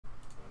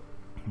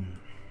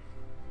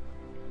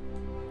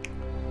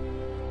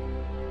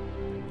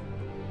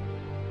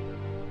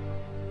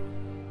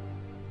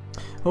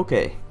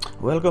Okay,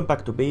 welcome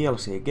back to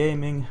BLC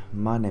Gaming.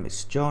 My name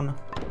is John.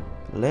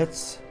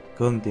 Let's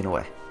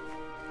continue.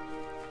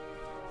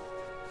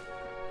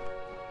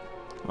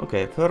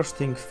 Okay, first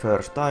thing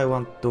first, I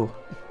want to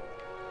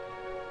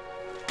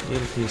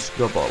kill these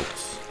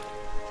kobolds.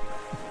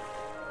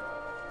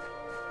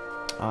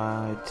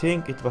 I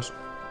think it was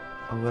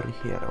over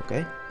here,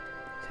 okay?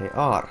 They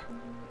are.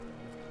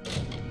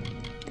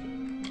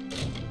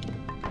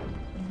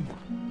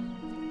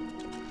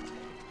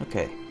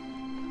 Okay.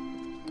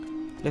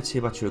 Let's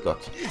see what you got.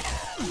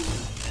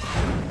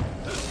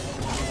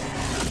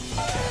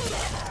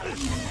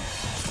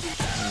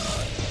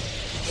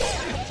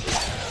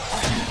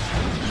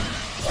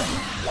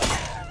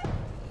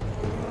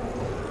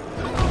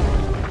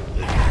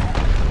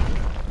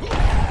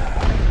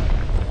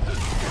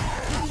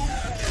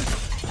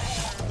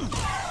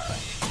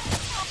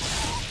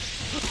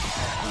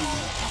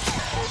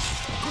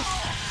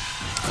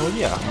 Oh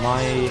yeah,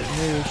 my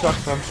new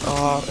shotguns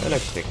are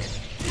electric.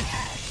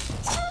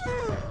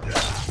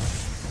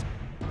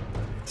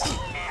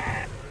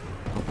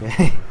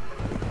 Okay.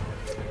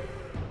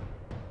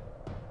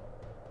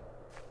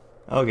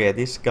 Okay,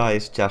 this guy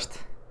is just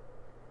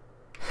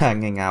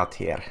hanging out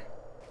here.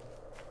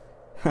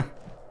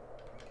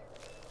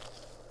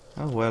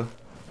 Oh well.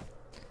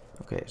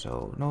 Okay,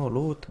 so no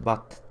loot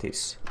but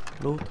this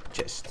loot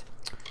chest.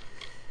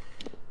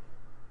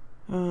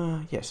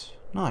 Yes,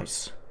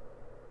 nice.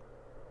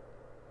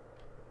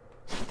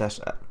 That's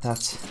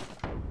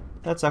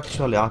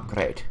actually an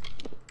upgrade.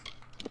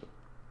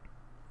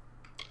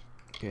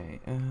 Okay,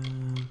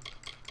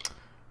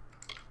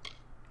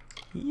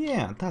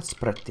 yeah, that's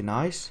pretty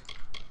nice.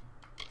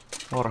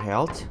 More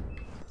health.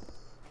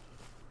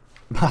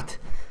 But,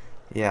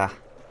 yeah,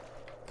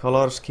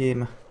 color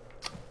scheme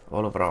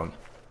all wrong.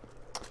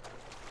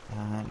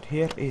 And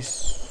here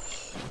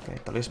is, okay,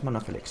 talisman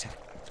of elixir.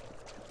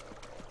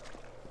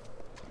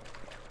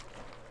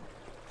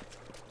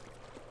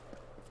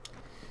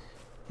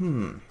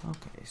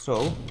 Okay,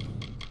 so...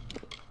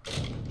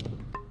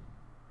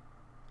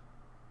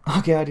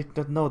 Okay, I did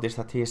not notice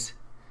that he's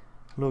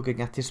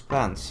looking at his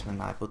pants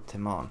when I put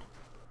them on.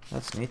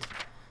 That's neat.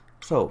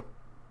 So,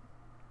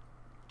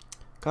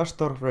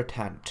 Castor Red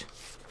Hand.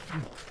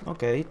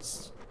 Okay,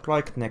 it's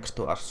right next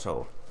to us,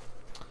 so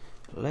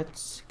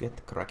let's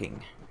get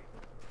cracking.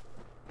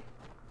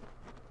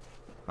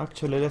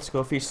 Actually, let's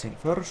go fishing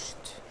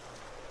first.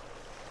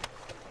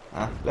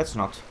 Let's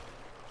not.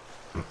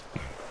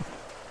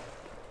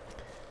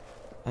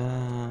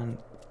 And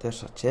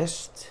there's a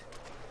chest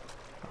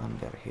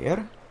under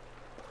here.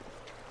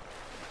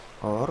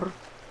 Or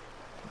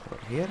over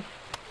here.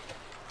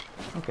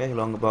 Okay,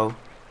 longbow.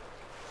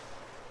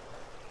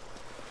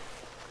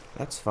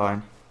 That's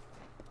fine.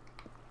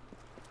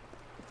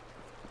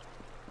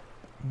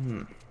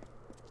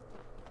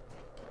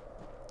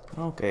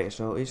 Okay,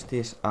 so is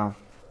this a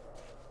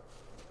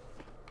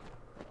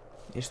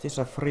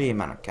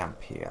freeman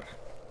camp here?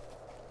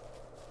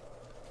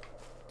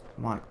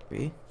 Might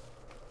be.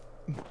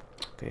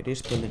 Okay,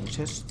 this building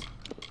chest.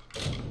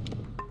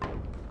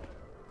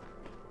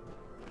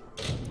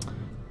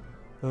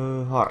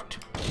 Heart.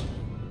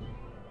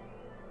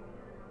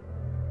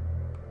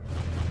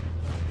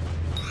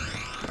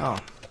 Oh.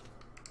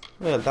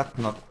 Well,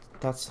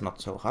 that's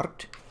not so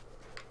hard.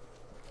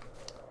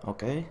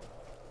 Okay.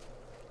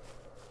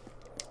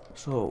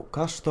 So,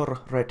 Castor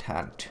Red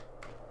Hand.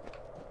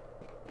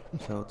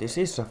 So this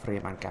is a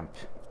freeman camp.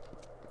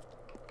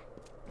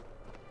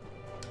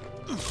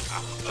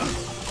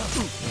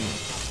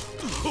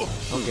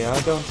 Okay,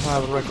 I don't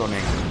have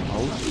reckoning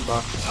mode,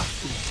 but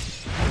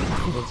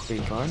let's be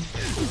fine.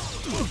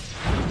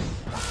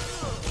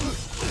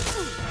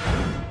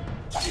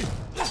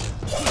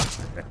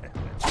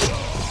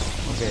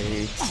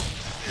 Okay,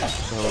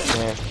 so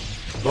the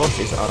boss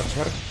is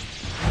archer.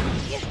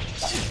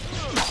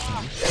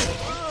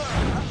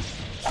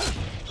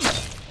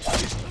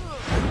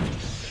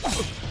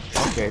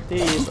 Okay,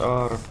 these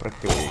are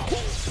pretty weak.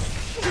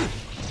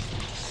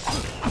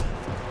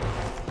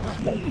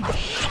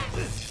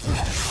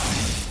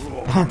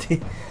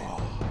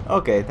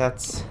 Okay,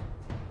 that's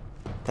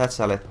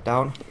a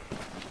letdown.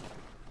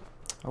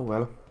 Oh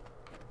well.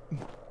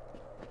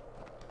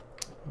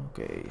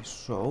 Okay,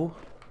 so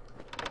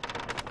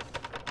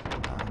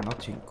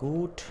nothing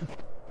good.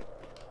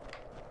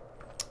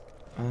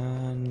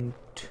 And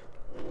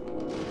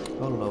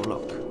hollow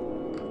lock.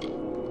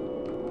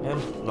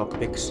 Well,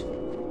 lockpicks.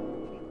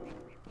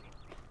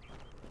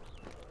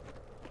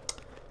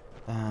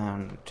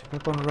 And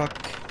weapon rack,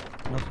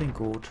 nothing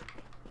good.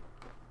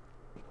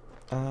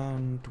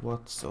 And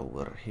what's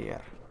over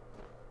here?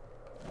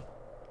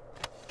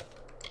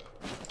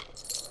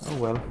 Oh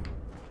well.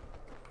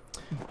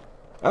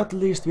 At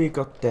least we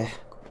got the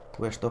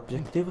quest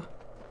objective.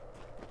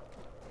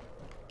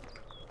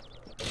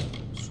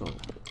 So,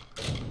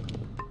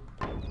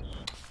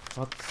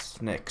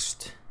 what's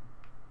next?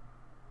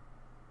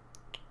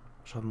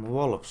 Some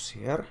wolves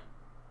here.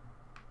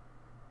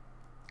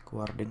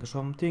 Guarding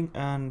something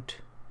and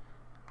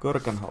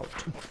Gorgonhold.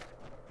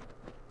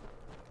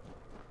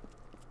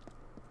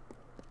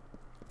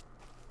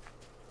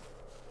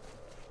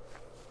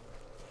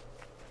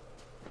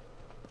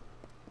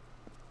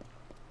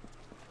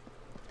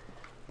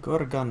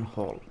 Gorgon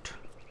Hold.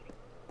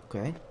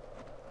 Okay.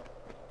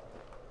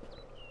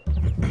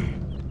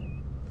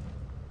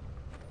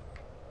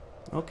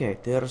 Okay,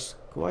 there's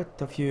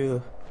quite a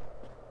few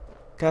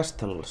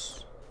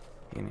castles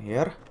in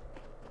here.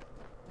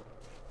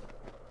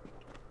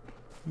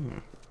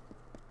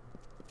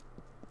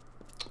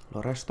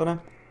 Lorestone.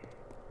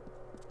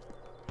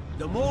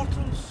 The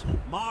mortals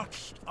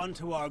marched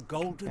unto our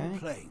golden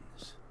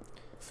plains.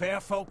 Fair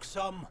folk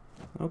some,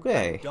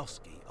 Okay.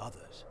 dusky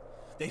others.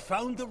 They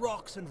found the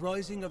rocks and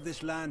rising of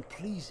this land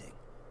pleasing.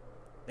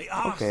 They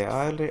asked Okay,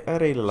 I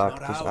really like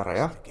this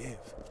area. to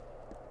give.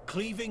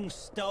 Cleaving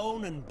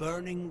stone and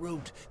burning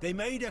root, they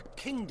made a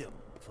kingdom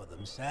for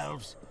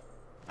themselves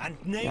and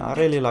named Yeah, I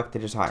really like the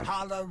design.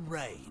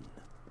 Rain.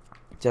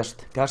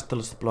 Just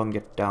castles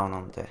plunged down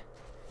on the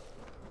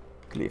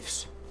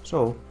cliffs.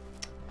 So,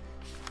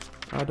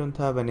 I don't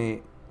have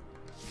any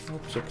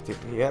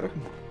objective here.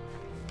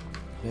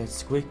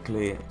 Let's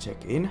quickly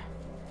check in.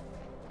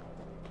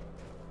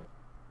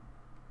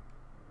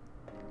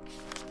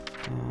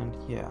 And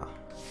yeah.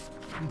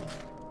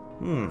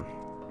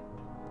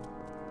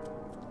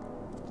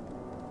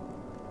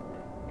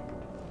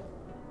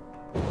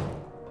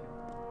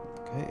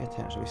 Okay,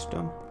 enhance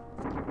wisdom.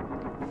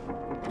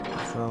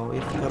 So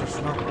if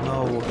there's not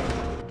no...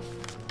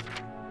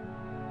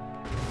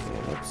 Okay,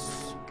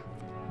 let's...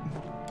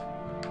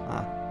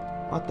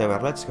 whatever,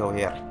 let's go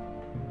here.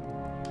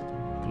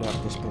 Clear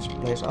this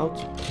place out.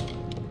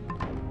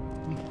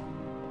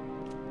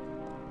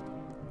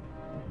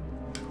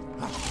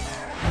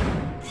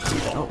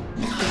 Oh.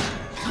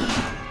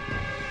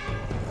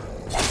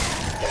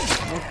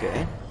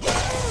 Okay.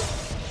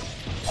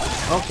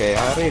 Okay,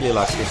 I really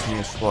like this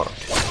new sword.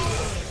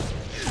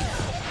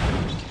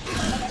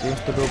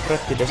 Seems to do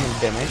pretty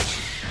decent damage.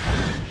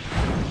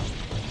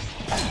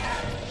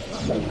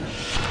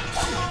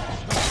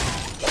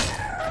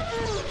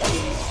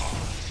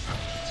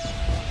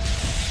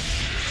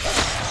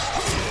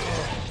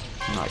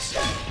 Nice.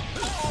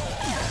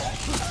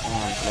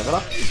 And level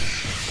up.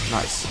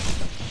 Nice.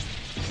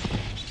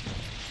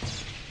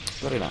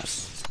 Very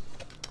nice.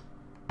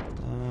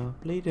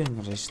 Bleeding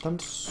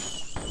resistance.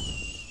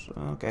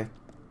 Okay.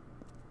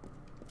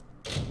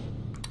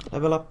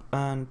 Level up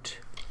and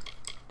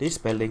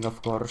dispelling,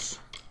 of course.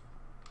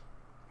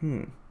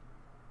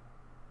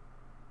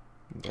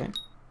 Okay.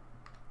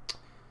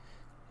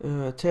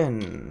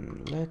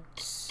 10.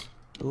 Let's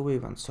do we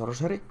want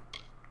sorcery?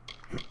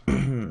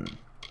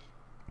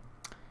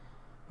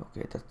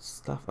 Okay, that's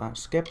stuff and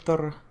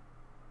scepter.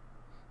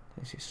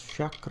 This is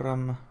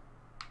chakram.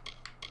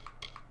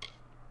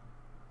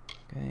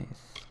 Okay,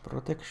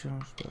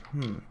 protection spell.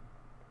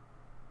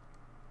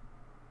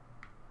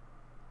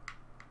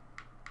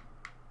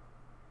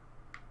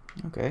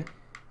 Okay.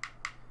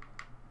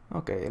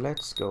 Okay,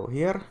 let's go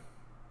here.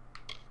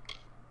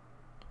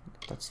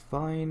 That's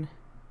fine.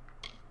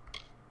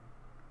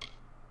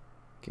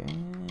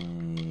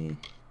 Okay.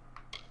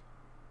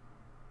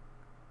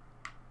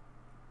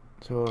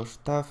 So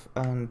staff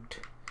and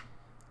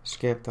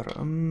scepter.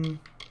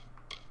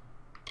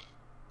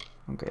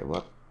 Okay,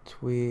 what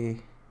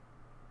we...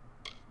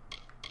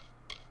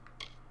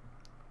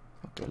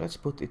 Okay, let's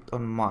put it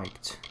on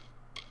might.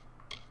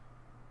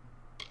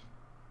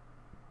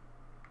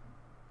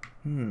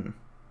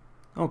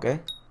 Okay,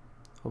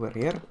 over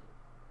here.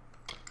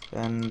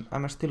 And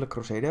I'm still a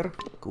crusader.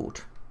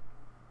 Good.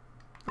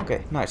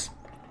 Okay, nice.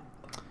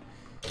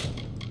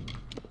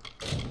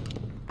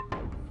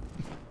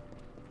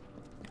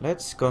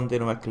 Let's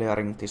continue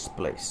clearing this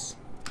place.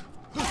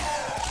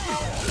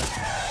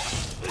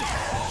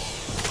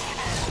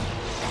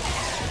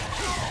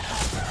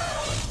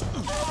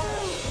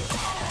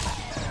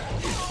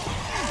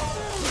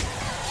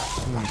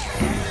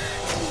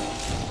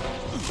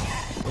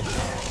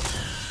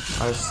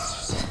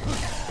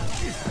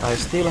 I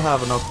still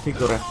have not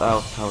figured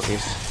out how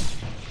this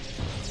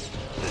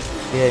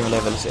game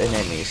levels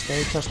enemies.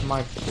 They just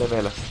might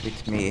level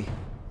with me,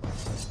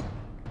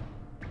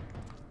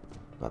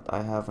 but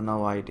I have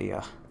no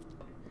idea.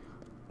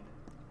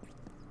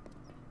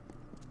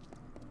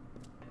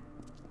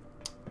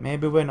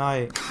 Maybe when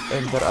I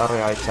enter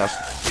area I just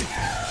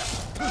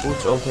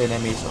put all the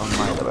enemies on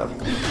my level.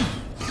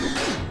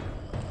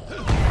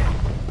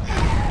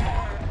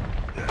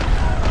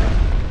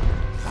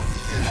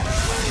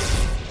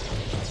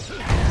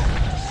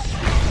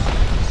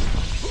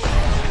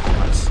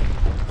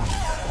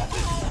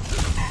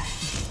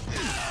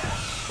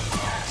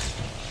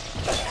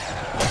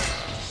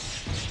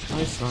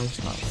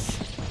 Nice.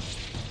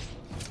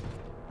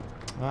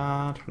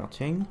 And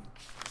nothing.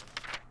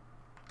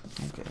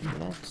 Okay,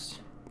 let's...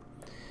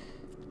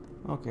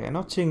 Okay,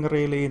 nothing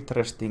really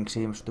interesting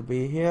seems to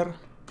be here.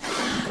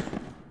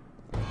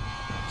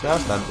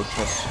 Just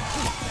ambushes.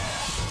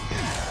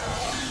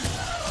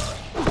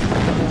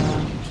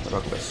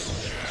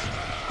 Progress.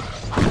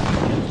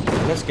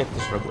 Let's get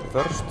this rockway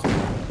first.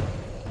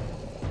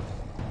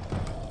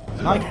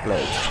 Night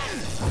blade.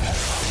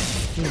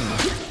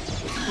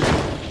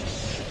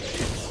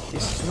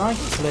 Is Night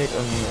blade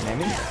a new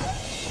enemy?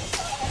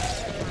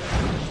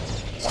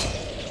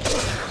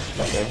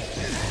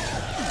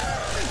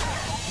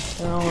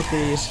 No,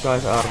 these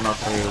guys are not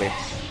really...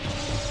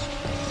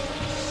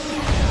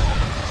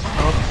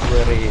 not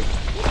very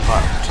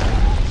hard.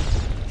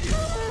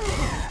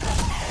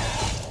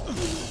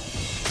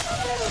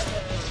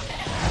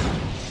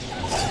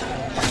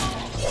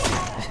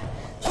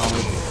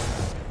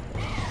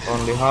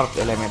 Only hard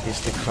element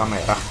is the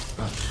camera.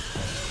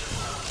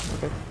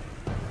 Okay.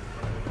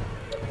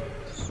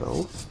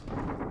 So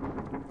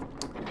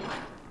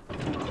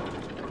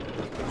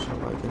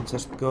I can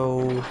just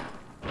go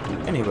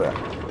anywhere.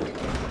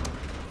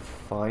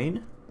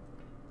 Fine.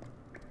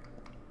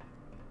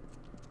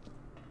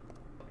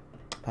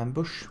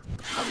 Ambush.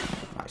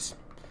 Nice.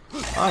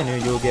 I knew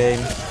you,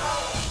 game.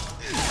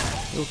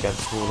 You can't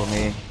fool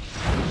me.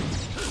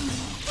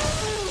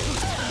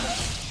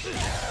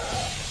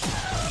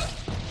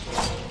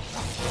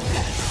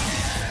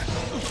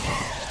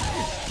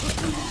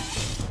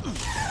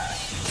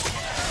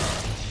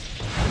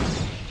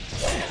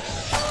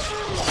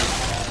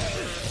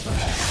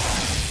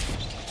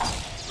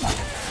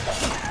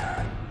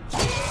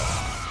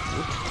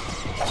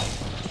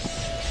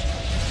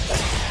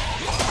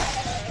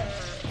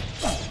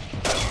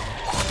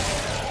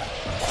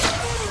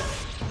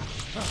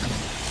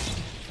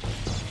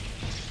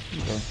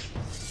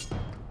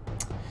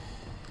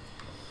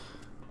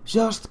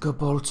 Just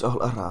kobolds all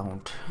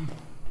around.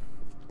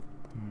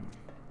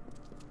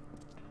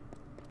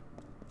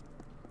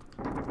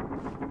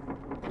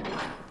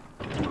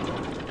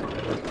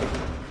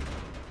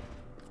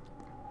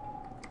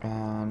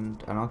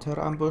 And another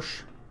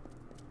ambush.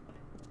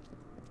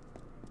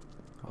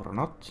 Or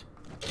not.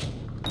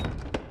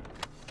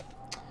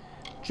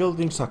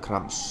 Jolting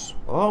sakrams.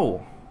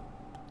 Oh.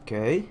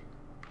 Okay.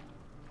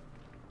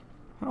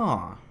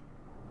 Ah.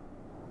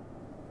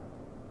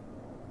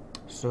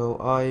 So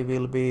I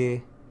will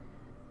be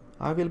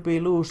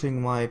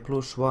losing my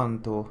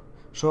 +1 to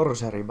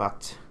sorcery,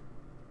 but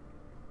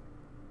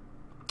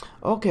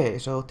okay,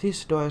 so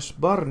this does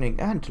burning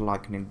and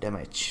lightning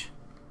damage.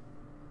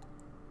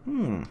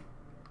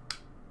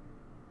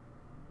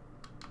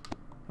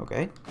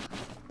 Okay.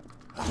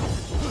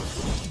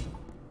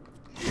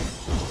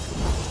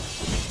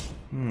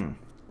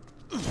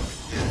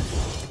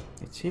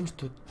 It seems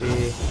to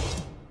be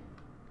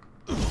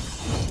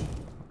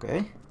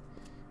okay.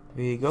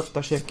 We got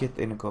to check it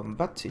in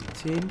combat, it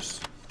seems.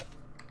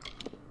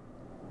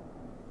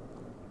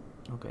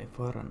 Okay,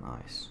 fire and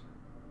ice.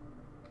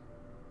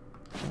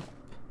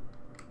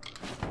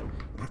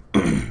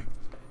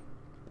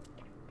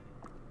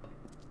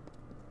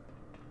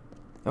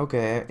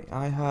 Okay,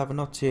 I have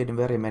not seen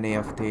very many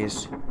of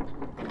these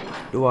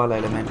dual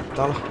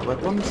elemental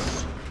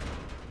weapons,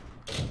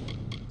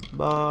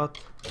 but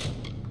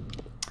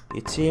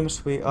it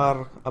seems we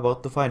are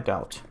about to find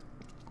out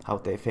how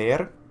they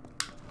fare.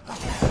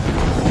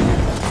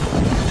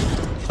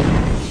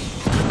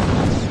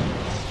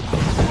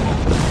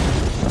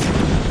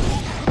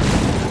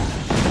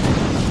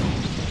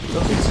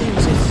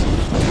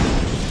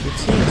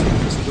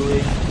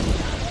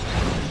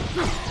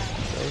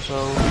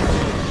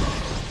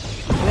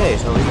 Okay,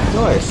 so it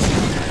does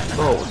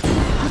both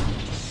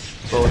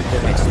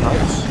damage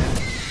types.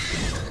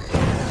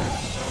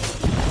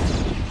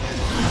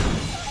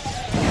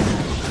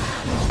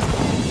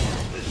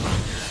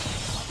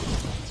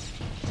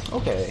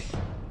 Okay.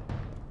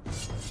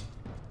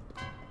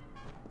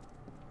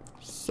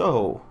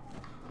 So,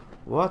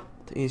 what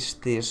is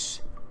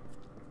this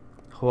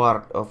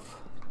horde of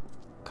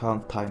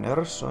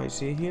containers I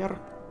see here?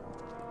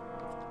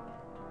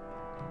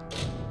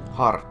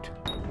 Hard.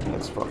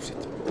 Let's force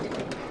it.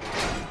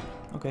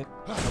 Okay.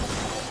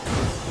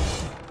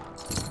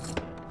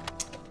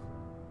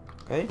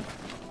 Okay.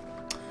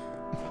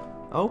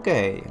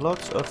 Okay,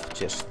 lots of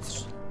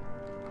chests.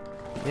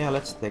 Yeah,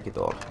 let's take it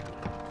all.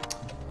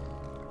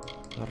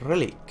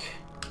 Relic.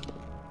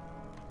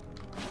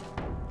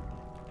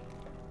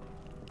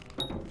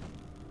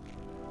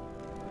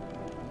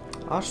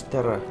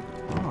 Aster.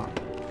 Ah.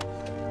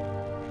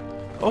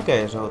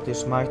 Okay, so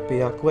this might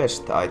be a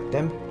quest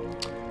item.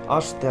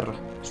 Aster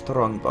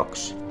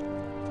Strongbox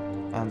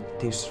and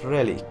this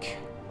relic.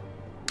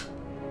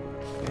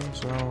 Okay,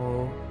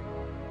 so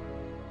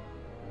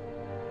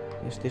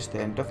is this the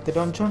end of the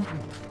dungeon?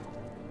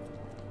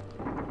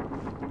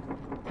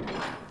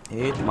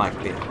 It might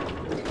be.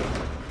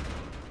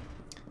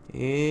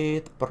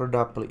 It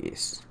probably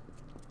is.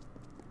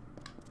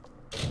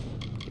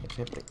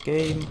 Accept the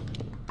game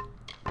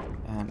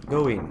and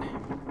go in.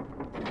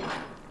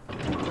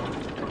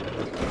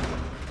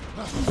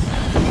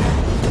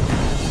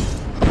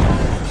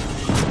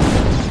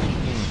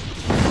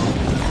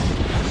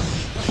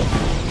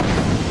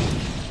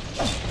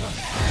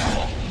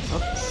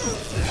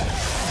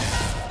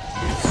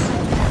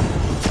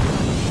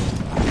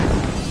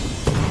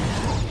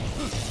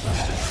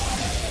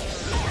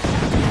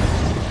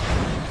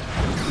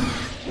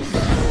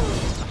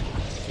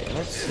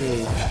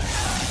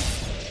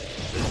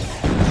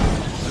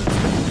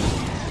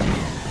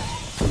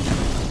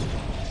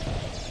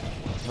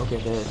 Okay,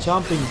 the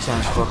jumping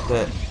chance for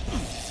the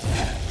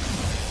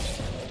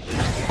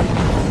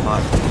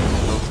might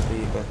be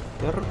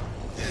Aster.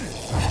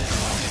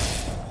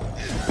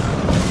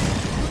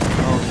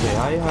 Okay,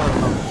 I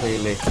have not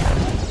really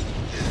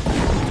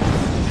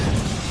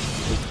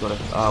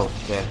figured out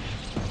the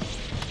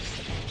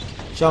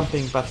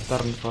jumping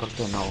pattern for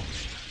the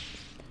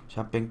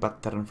jumping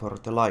pattern for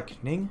the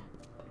lightning.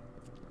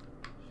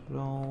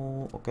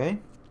 So okay,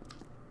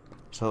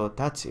 so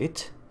that's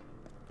it.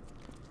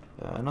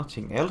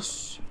 Nothing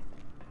else.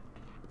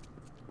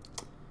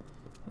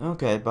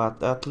 Okay,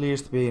 but at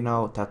least we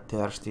know that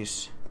there's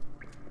this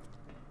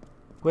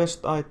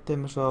quest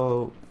item,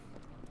 so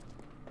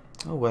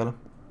oh well.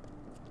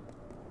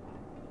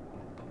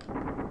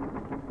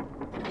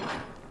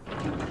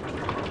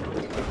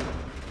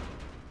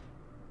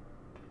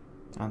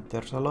 And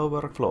there's a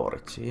lower floor,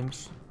 it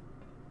seems.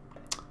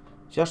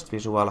 Just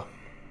visual.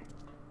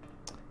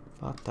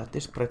 But that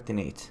is pretty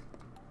neat.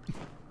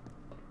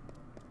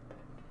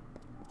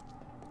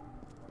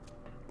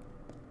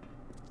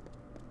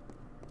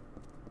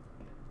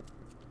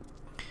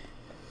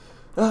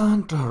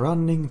 And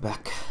running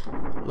back,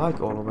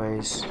 like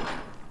always.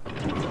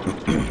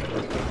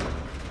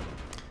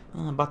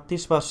 But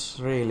this was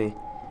really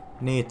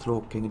neat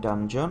looking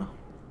dungeon.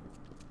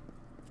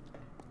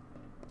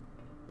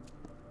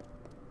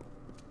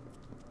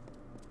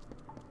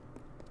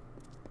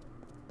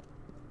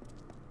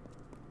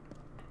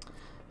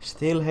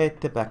 Still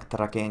hate the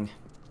backtracking.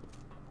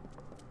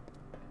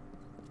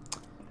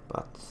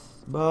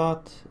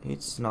 But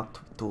it's not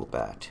too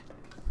bad.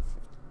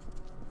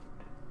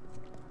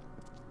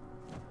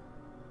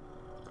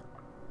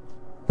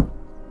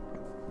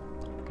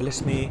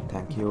 Bless me,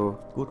 thank you,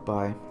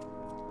 goodbye.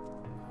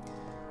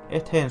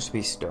 Et hens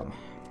wisdom.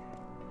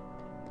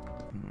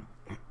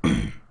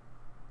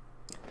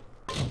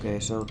 Okay,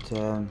 so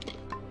the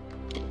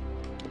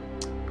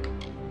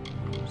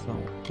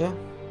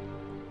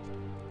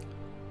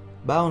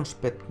bounce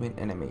between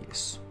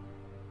enemies.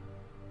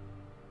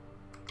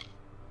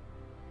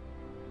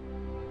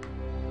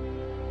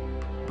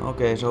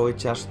 Okay, so it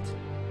just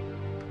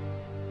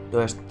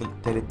does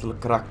the little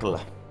crackle.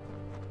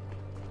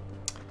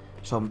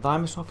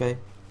 Sometimes, okay.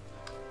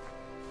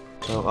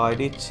 So I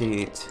did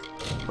see it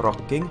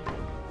rocking.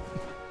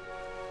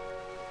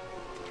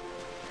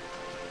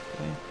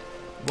 Okay.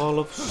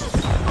 Wolves.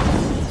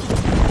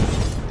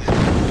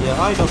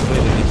 Yeah, I don't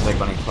really need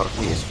mechanic for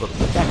this, but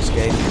thanks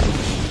game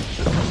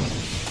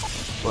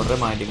for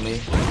reminding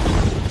me.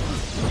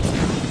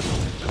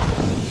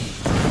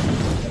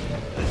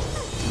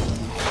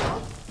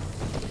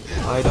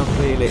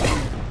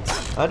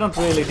 I don't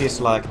really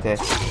dislike the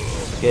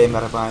game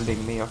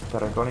reminding me of the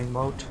reckoning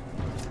mode,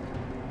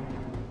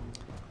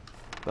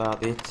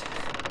 but it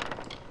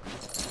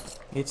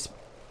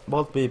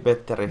would be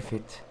better if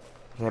it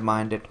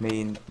reminded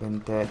me when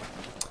the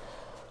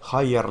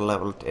higher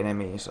leveled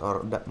enemies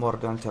or the more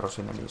dangerous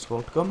enemies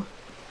would come.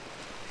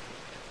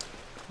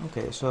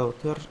 Okay, so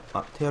there's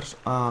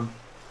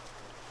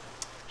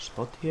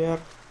spot here.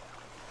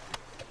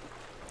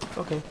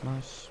 Okay,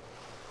 nice.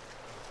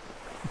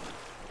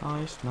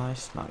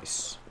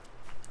 Nice.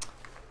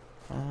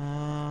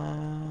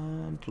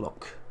 And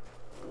lock.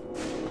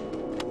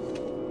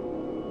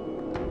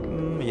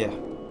 Yeah,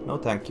 no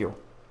thank you.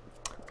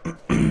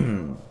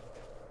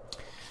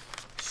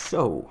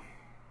 So,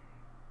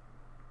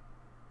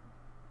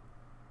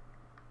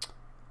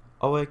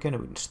 awaken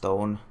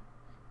Windstone,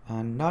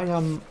 and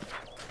Niam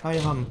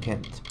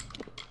Kent.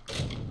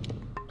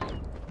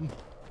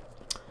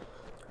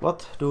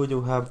 What do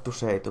you have to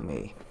say to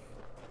me,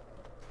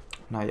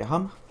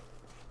 Niam?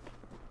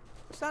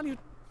 Salute.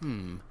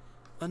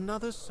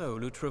 Another soul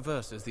who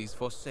traverses these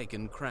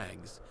forsaken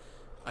crags.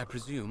 I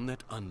presume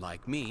that,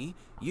 unlike me,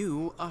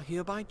 you are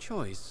here by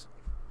choice.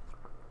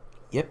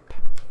 Yep.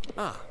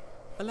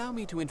 Allow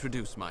me to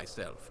introduce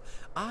myself.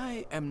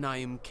 I am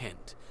Naim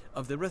Kent,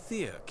 of the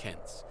Rathir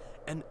Kents,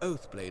 an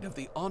Oathblade of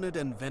the honored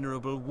and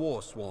venerable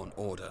Warsworn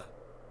Order.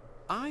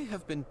 I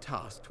have been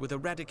tasked with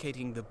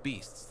eradicating the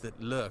beasts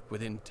that lurk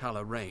within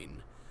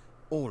Talarain.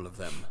 All of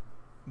them.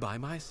 By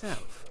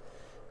myself.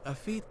 A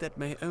feat that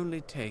may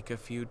only take a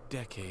few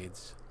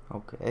decades.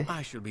 Okay.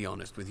 I shall be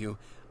honest with you.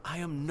 I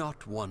am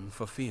not one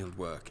for field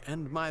work,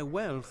 and my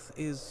wealth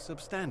is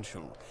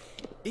substantial.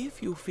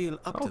 If you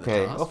feel up to the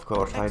task, of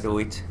course I do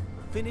it.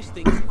 Finish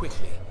things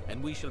quickly,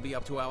 and we shall be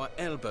up to our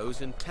elbows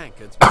in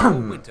tankards before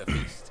winter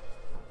feast.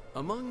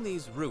 Among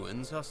these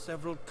ruins are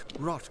several.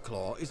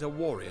 Rotclaw is a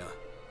warrior.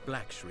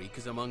 Black Shriek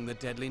is among the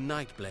deadly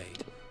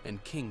Nightblade,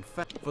 and King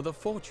Fat for the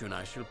fortune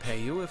I shall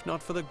pay you, if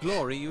not for the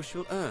glory you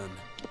shall earn.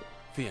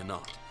 Fear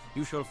not.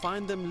 You shall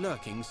find them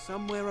lurking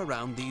somewhere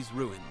around these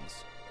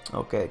ruins.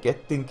 Okay,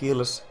 getting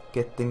kills,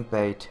 getting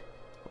paid.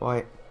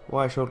 Why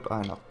should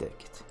I not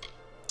take it?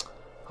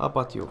 How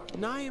about you?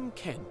 Niam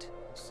Kent,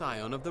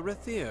 scion of the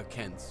Rathir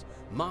Kents,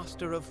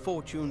 master of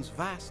fortunes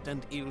vast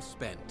and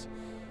ill-spent.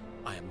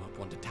 I am not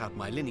one to tout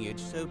my lineage,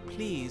 so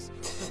please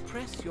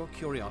suppress your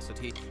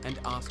curiosity and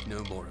ask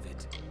no more of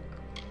it.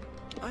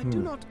 I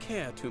do not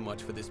care too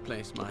much for this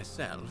place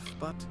myself,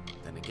 but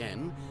then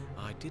again,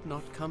 I did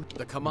not come.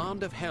 The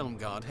command of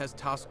Helmguard has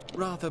tasked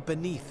rather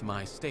beneath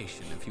my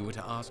station, if you were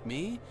to ask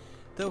me.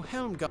 Though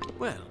Helmguard,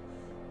 well,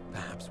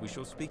 perhaps we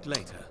shall speak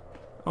later.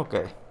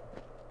 Okay.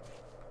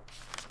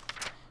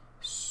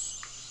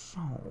 So.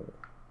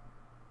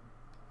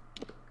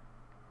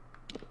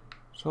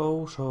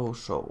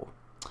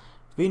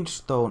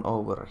 Windstone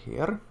over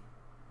here.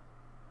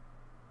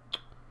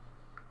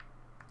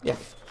 Yeah,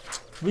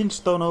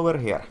 windstone over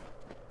here.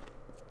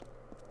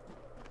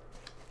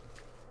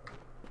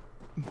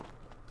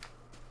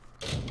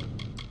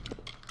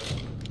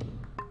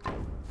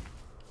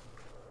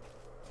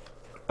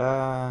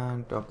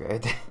 And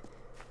okay,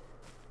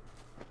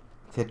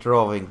 the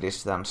drawing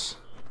distance.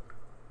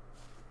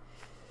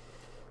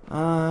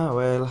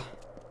 Well,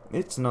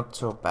 it's not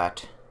so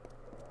bad.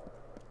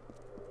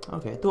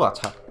 Okay,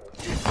 tuothan.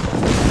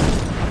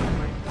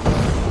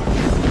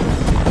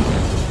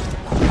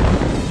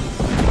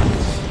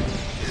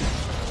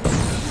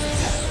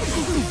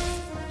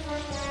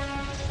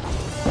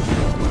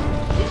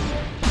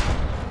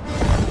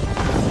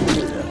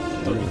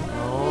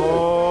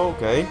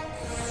 Okay.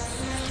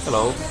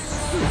 Hello.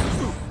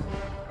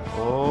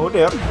 Oh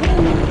dear.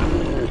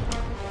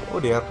 Oh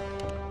dear.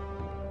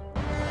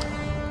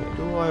 Okay,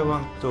 do I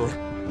want to...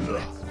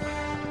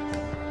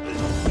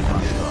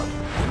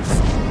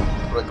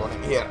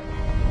 Recording here.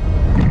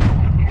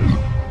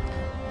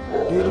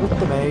 Deal with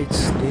the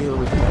mates, deal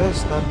with the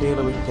rest, and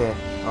deal with the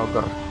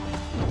ogre.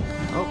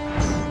 Oh.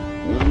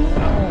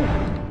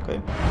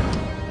 Okay.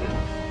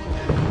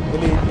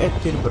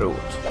 Ettin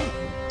Brute.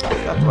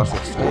 That was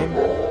its name.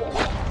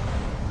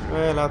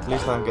 Well, at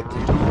least I'm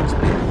getting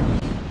XP.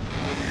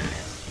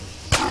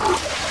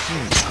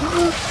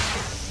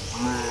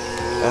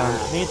 And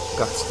need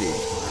cutscene.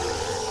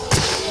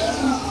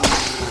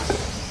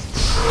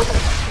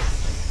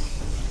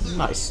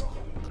 Nice.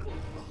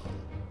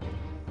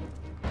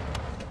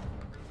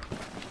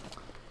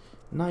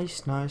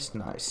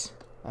 Nice.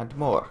 And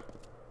more.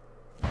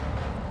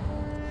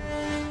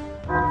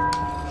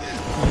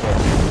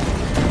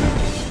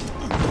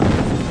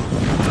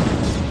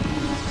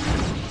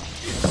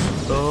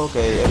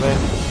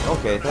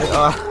 Okay, they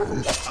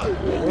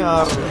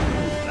are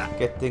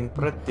getting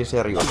pretty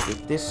serious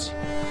with this.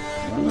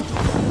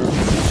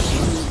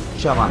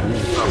 Shaman.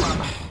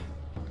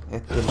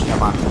 Ettin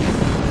shaman.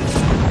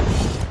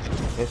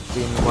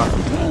 Ettin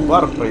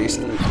war priest.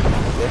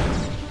 Okay.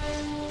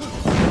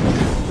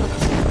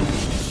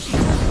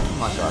 Oh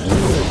my god.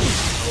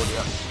 Oh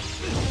dear.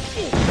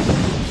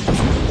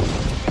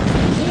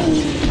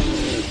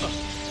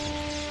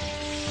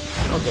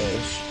 Okay.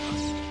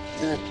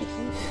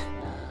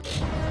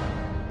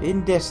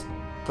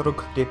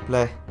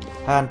 Indestructible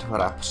hand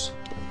wraps.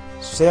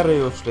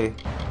 Seriously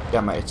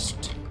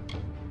damaged.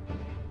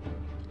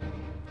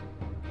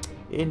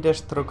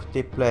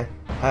 Indestructible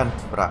hand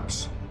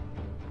wraps.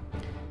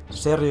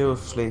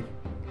 Seriously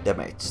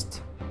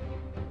damaged.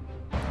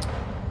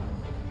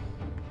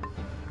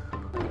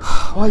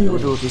 Why you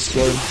do this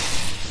game?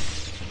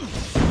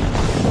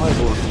 Why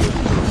would you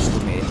do this to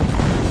me?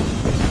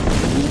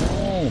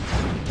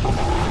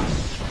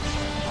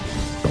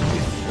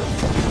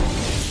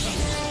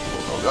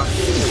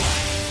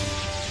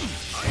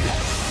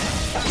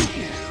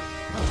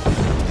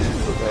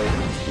 Okay.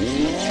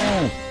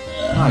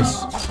 Nice.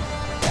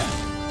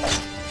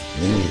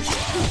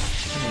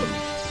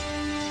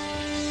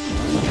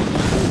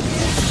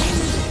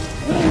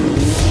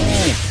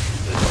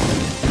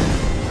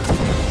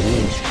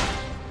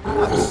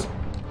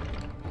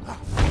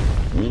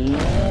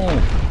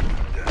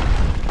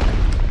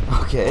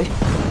 Okay.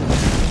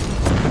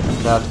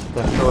 That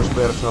those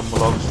were some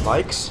long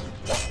spikes.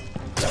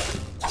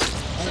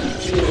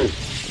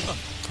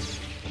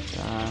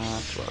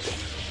 That was.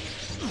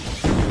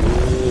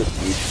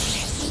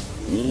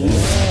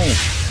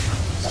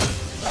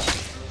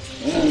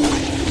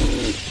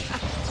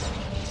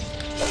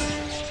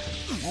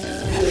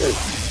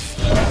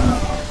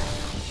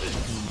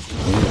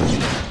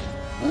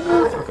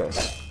 Okay.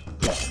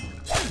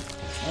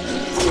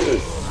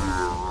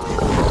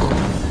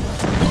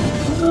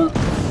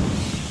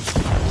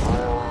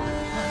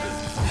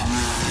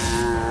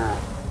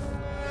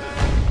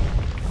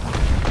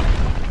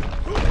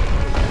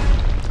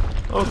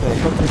 Okay,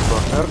 got this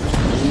one hurt.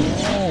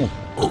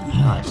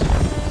 Nice.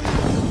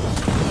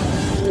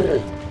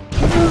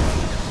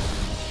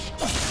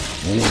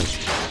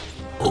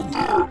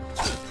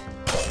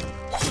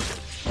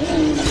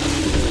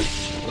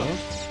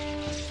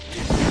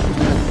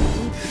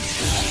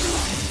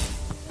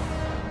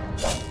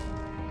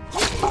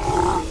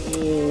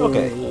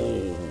 Okay.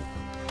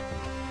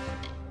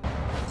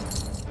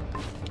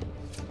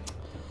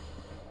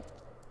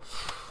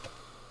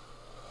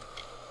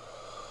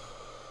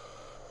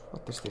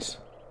 What is this?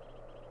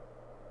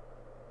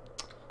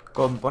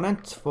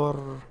 Component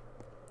for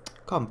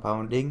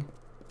compounding.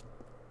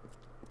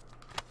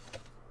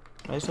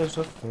 Essence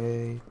of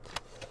Fate.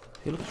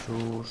 Silk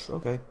shoes.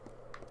 Okay.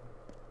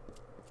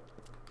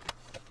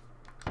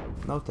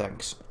 No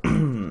thanks.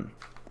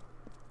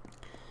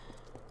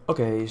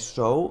 Okay,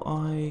 so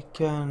I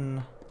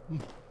can...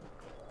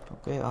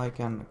 Okay, I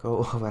can go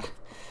over.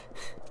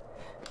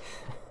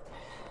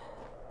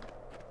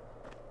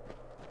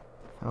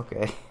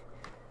 Okay.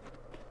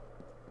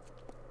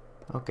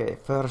 Okay,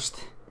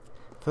 first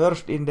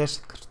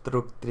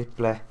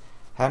indestructible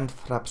hand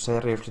flap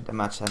seriously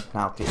damaged and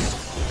now this.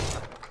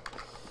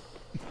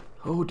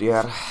 Oh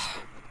dear.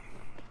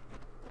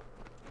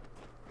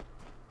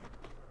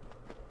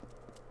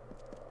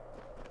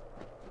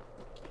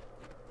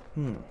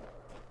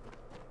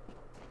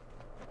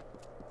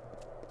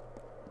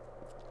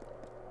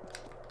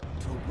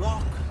 To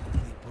rock,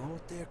 they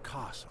brought their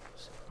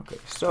castles. Okay,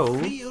 so...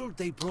 To field,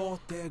 they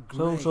brought their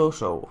graves.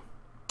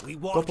 We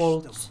watched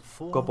them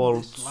form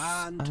this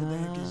land to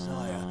their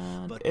desire,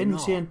 but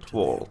ancient not to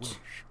vault. their wish.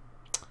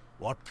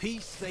 What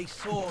peace they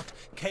sought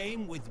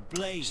came with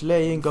blade.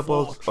 Slaying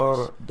kobolds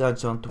or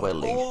dungeon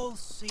dwelling. All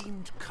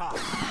seemed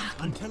cast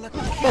until a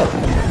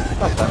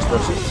That's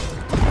proceed.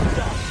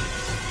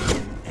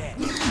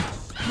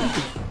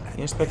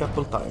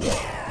 Impeccable time.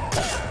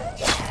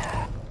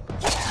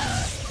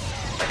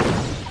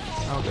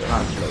 Okay,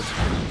 nice place.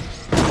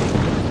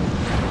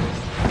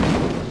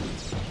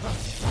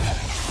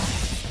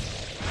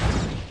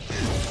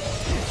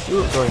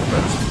 You're going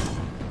first.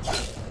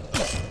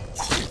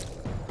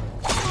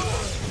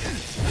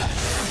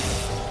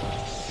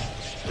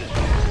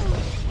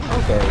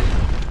 Okay.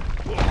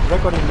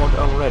 Recording mode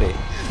already.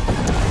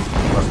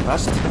 Was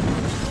fast.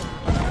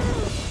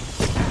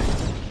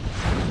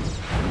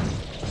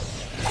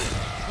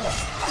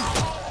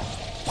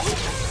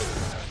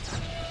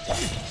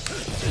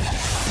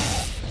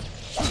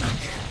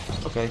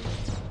 Okay.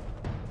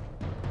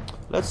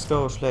 Let's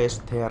go slay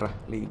their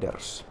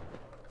leaders.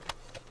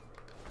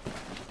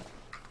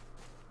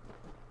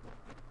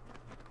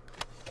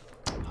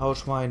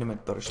 How's my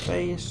inventory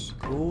space?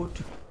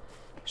 Good.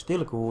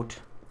 Still good.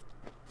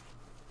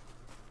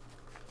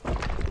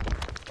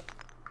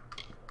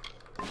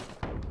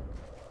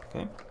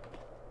 Okay.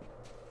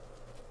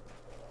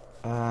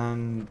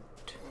 And...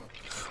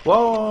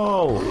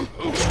 Whoa!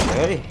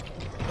 Okay.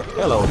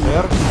 Hello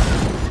there.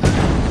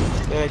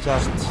 They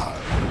just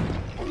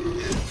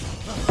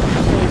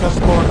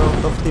spawned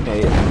out of thin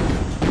air.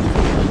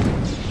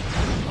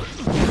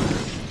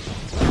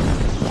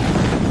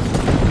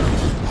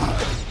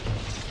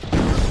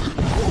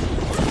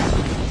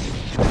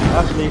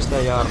 At least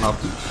they are not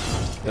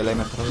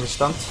element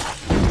resistant.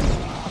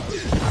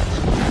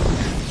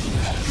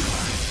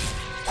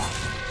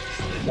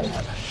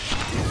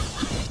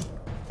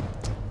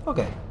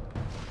 Okay.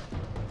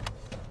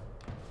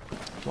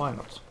 Why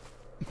not?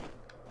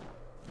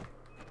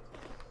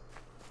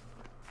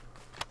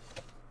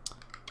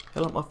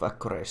 Helm of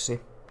Accuracy.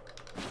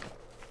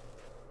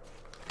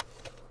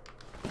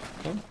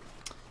 Okay.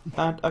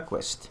 And a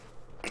quest.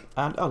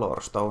 And a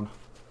lore stone.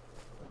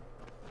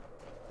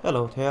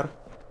 Hello there.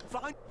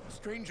 Fine.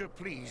 Stranger,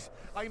 please.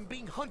 I am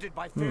being hunted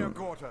by Fair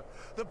Gorta.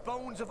 The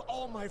bones of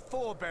all my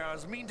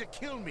forebears mean to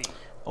kill me.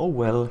 Oh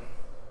well.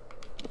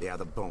 They are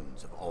the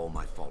bones of all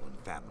my fallen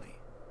family.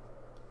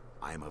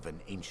 I am of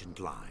an ancient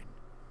line,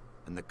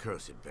 and the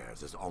curse it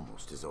bears is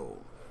almost as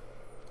old.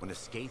 When a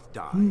Skaith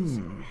dies,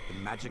 the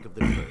magic of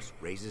the curse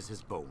raises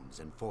his bones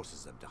and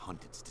forces them to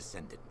hunt its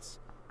descendants.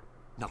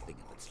 Nothing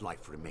of its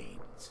life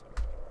remains.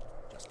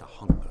 Just a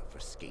hunger for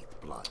Skaith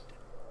blood.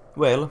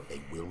 Well.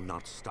 They will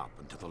not stop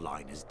until the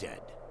line is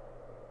dead.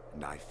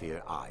 And I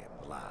fear I am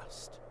the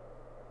last.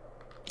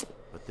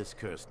 But this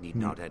curse need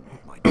not end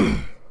with my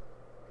death.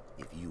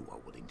 If you are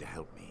willing to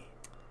help me.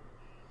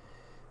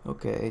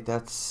 Okay,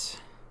 that's...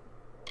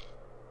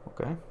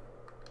 Okay.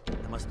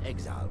 I must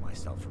exile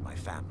myself from my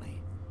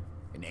family.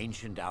 In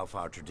ancient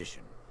Alfar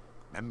tradition,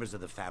 members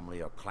of the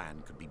family or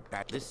clan could be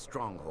back. This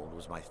stronghold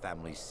was my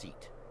family's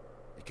seat.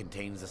 It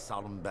contains the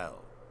solemn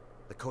bell,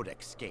 the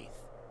Codex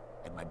Skaith,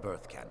 and my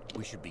birth canon.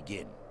 We should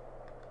begin.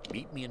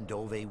 Meet me in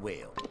Dolve,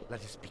 Wayle.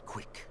 Let us be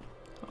quick.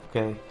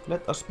 Okay,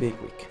 let us be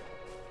quick.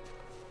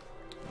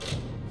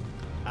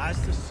 As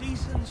the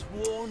seasons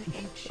warn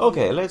each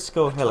Okay, year, let's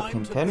go the help time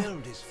him to then.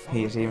 build is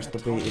He far seems to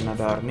be better in a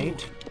dire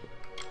need.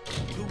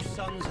 Two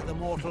sons of the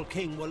mortal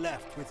king were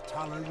left with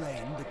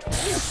Talarain between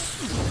them.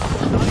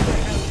 Neither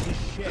held his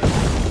share.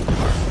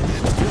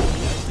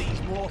 As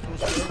these mortals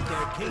built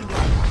their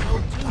kingdom, so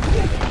too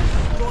they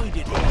destroyed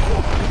it with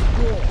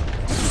war.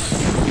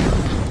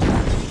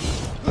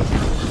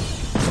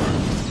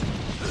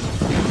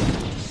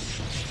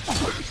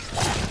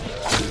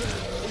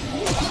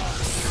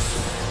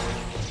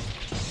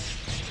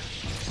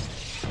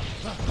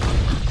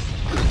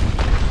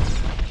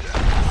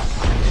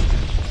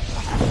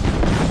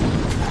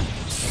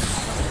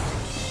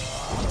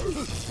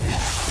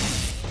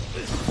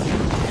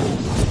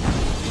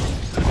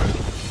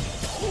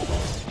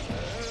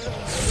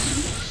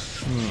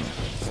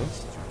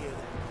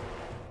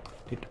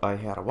 Did I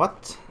hear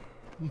what?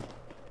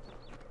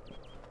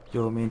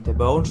 You mean the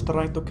bones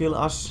trying to kill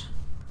us?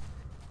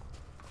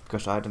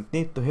 Because I don't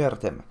need to hear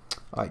them.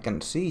 I can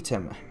see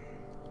them.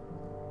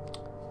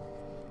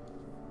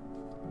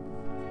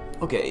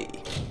 Okay.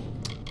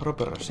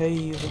 Proper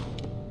save.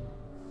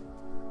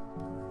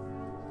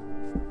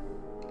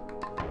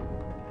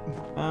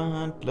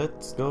 And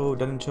let's go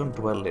dungeon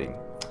dwelling.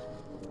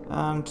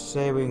 And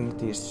saving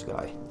this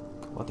guy.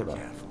 Whatever.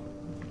 Careful.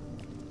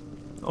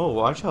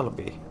 Oh, I shall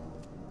be.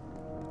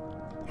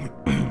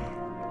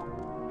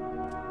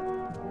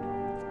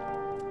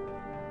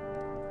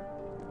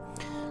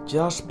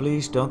 Just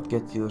please don't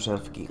get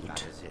yourself killed.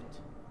 That is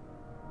it.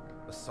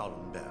 A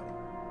solemn bell.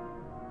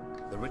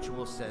 The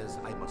ritual says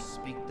I must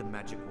speak the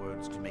magic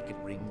words to make it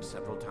ring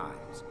several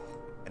times,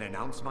 and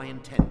announce my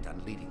intent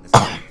on leading the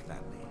Scaife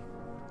family.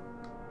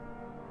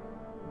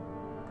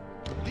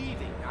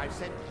 Leaving, I've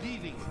said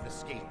leaving the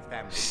Scaife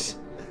family.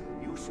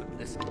 You should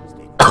listen,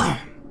 Steve.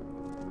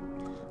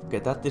 Okay,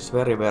 that is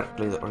very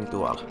ritual.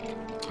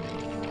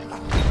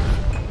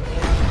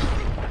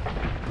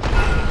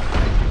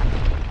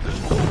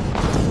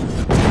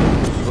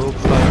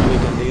 Looks like we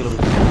can deal with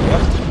it.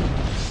 Yep.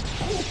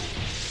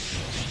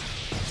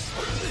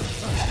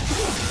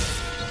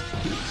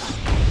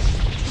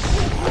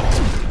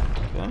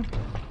 Okay.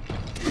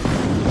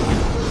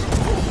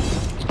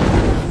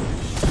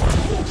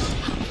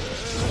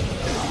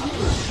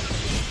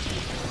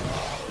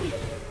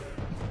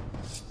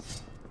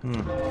 It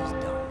is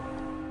done.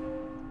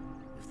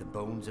 If the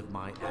bones of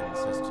my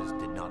ancestors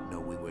did not know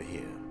we were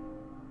here,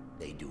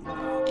 they do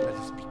now. Let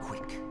us be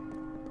quick.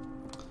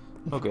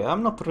 Okay,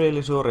 I'm not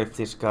really sure if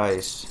this guy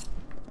is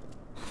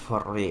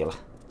for real.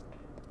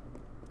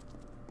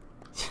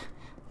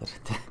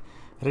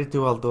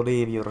 Ritual to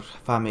leave your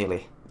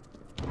family.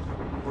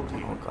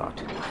 Oh god.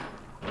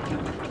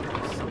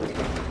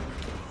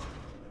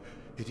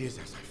 It is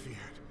as I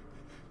feared.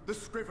 The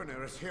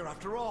Scrivener is here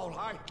after all.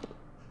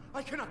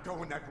 I cannot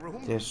go in that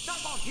room. Yes,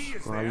 Not while he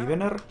is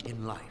Scrivener. there.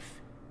 In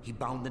life, he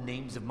bound the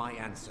names of my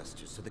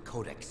ancestors to the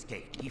Codex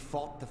Gate. He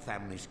fought the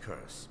family's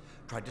curse,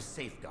 tried to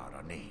safeguard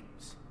our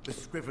names. The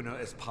Scrivener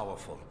is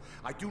powerful.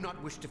 I do not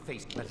wish to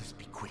face. Let us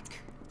be quick.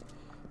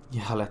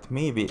 Yeah, let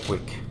me be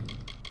quick.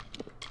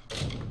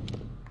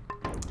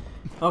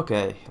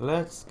 Okay,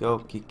 let's go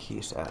kick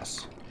his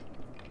ass.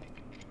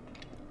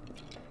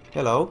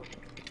 Hello.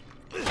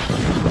 Do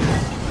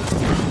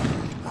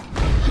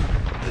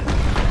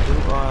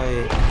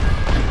I...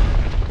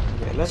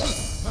 Okay,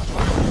 let's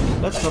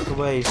not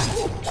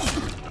waste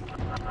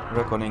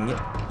reckoning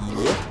yet.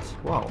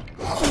 Wow,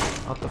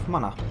 out of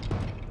mana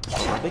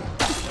already.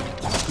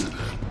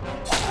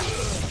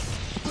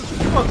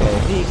 Okay,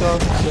 he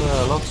got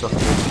lots of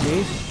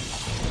XP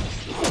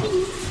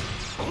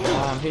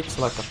and hits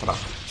like a truck.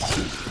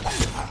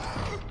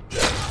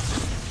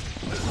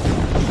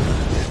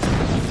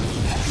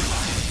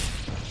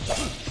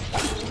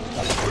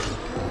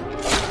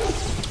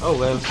 Oh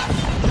well.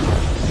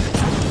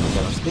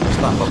 There are still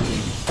stumble.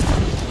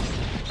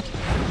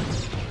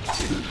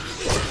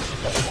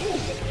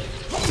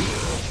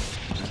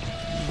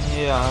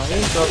 Yeah,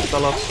 he got a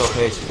lot of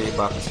HP,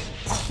 but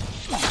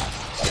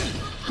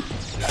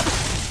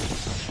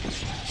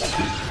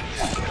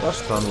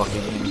just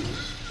unlocking him.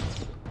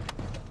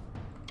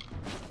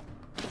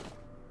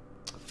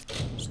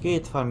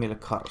 Skate family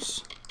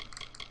cars.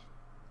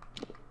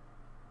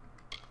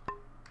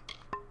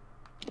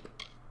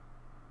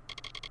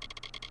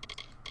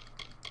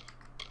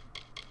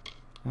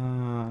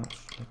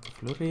 Like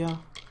Floria.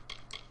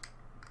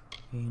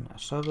 In a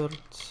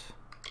Savert.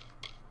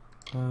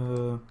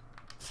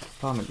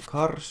 Family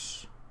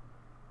cars.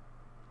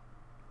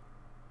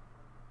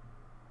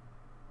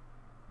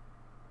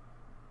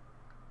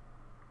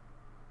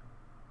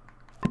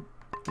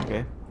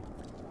 Okay.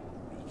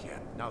 We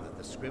can't. Now that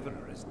the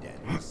Scrivener is dead,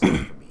 it's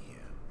safe for me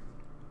here.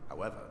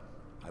 However,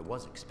 I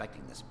was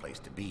expecting this place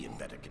to be in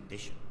better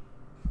condition.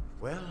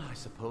 Well, I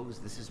suppose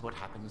this is what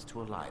happens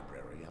to a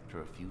library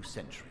after a few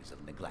centuries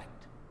of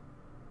neglect.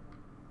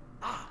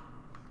 Ah!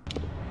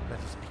 Let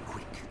us be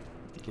quick.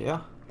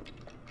 Yeah.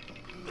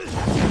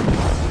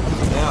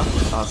 Yeah,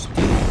 us.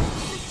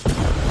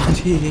 And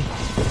he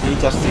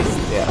just sits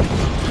there.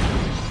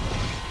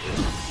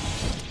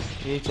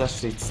 He just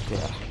sits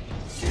there.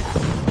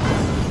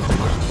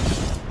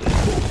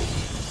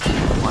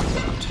 Oh my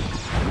god.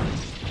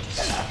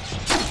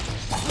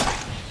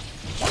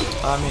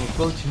 I mean,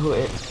 could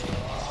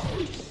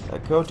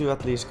you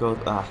at least go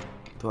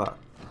to a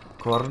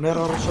corner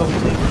or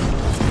something?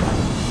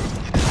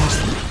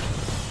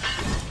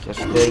 Just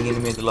staying in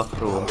the middle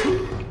of room.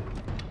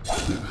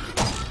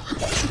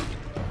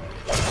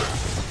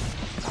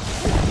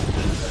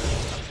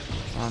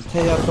 And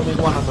they are coming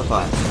one at a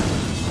time.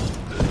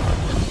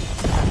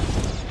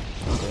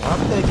 Okay, are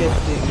they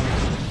getting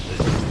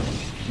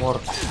more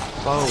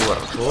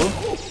powerful?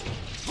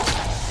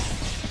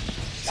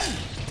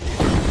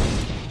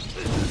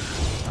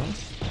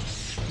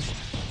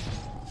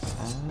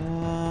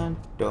 And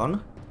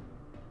done.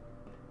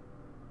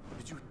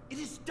 It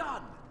is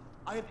done!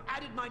 I have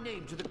added my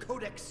name to the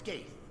Codex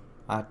Scaife.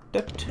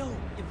 Adept. No,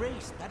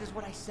 erased. That is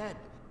what I said.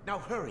 Now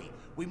hurry.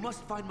 We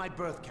must find my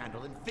birth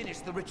candle and finish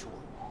the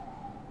ritual.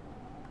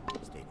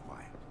 Stay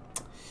quiet.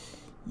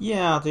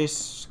 Yeah,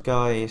 this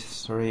guy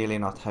is really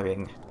not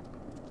having...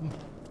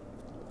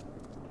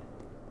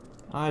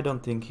 I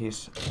don't think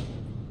he's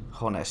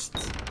honest.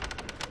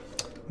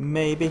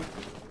 Maybe.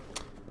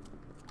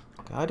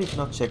 I did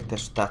not check the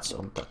stats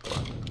on that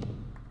one.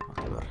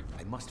 Whatever.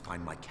 I must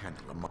find my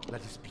candle.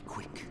 Let us be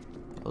quick.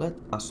 Let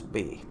us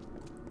be.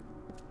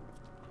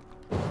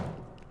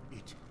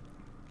 It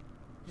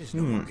is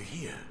no longer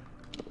here.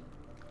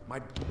 My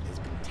blood has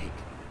been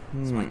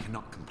taken, so I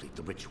cannot complete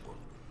the ritual.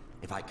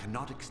 If I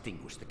cannot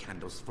extinguish the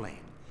candle's flame,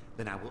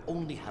 then I will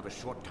only have a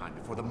short time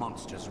before the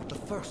monsters. The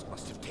first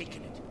must have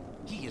taken it.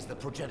 He is the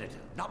progenitor,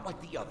 not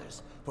like the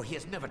others, for he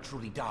has never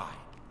truly died.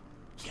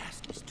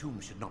 Yes, his tomb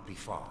should not be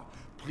far.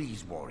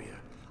 Please, warrior,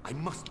 I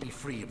must be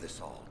free of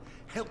this all.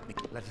 Help me.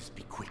 Let us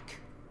be quick.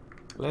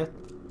 Let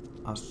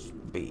us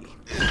be.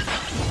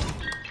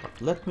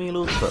 But let me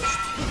loot first.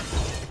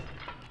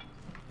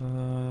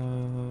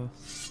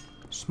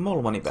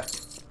 Small money back.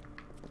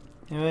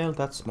 Well,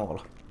 that's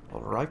small.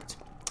 Alright.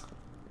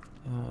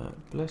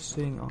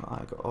 Blessing,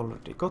 I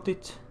already got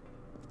it.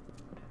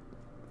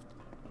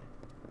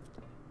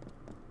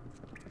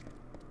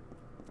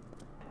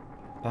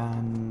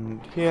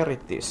 And here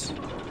it is.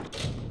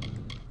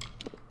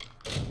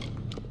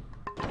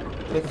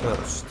 The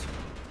first.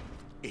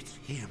 It's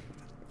him.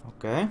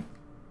 Okay.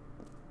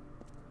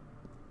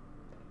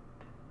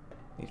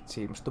 It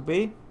seems to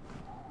be.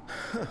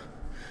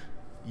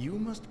 You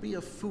must be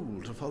a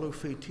fool to follow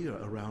Fatir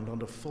around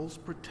under false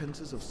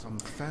pretenses of some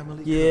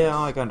family Yeah, curse.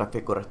 I kinda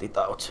figured it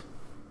out.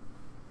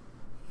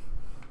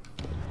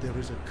 There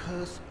is a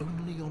curse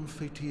only on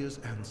Fatir's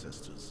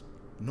ancestors,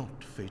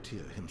 not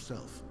Fatir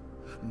himself.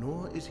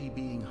 Nor is he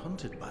being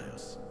hunted by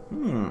us.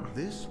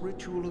 This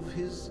ritual of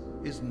his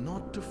is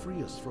not to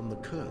free us from the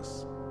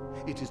curse.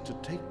 It is to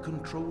take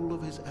control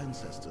of his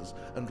ancestors,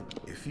 and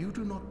if you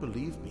do not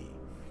believe me,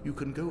 you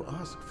can go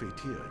ask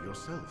Fatir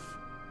yourself.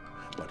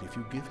 But if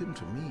you give him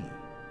to me,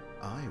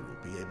 I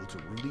will be able to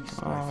release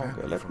my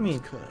family let from me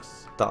his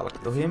curse. talk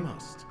to If you him.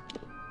 must.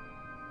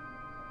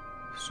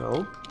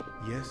 So,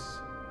 Yes,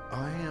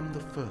 I am the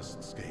first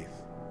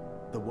Skaith,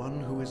 the one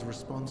who is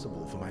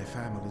responsible for my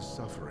family's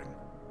suffering.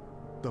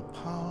 The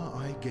power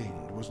I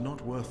gained was not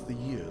worth the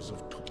years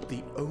of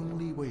The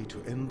only way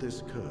to end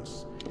this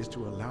curse is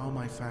to allow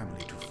my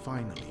family to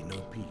finally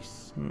know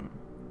peace.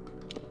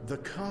 The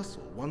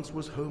castle once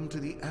was home to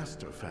the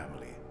Astor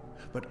family,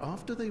 but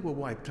after they were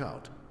wiped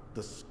out,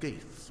 the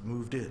Skaiths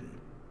moved in.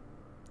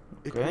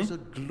 It Okay. was a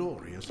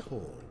glorious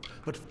hall,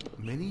 but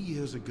many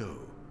years ago,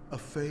 a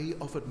Fae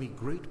offered me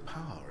great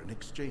power in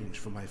exchange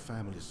for my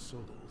family's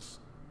souls.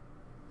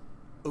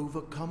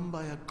 Overcome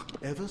by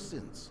ever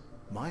since,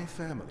 my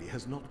family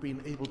has not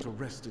been able to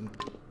rest in.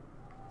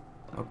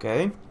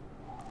 okay.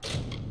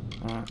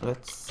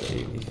 Let's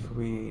see if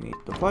we need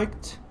to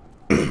fight.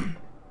 It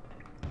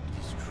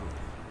is true.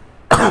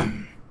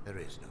 There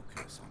is no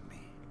curse on me.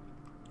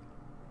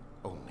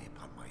 Only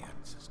upon my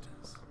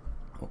ancestors.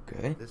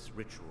 Okay. This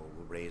ritual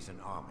will raise an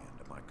army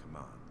under my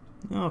command.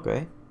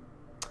 Okay.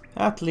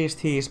 At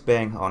least he is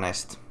being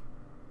honest.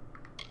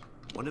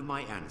 One of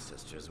my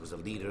ancestors was a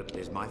leader. It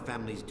is my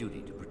family's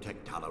duty to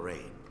protect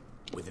Talarain.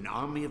 With an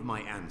army of my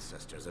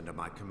ancestors under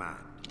my command,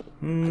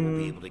 I will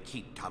be able to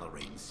keep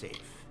Talarain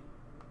safe.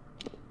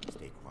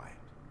 Stay quiet.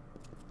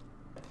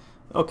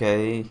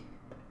 Okay.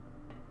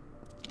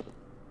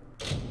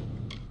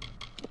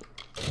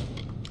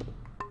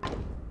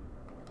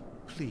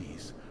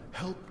 Please,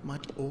 help my.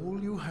 All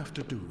you have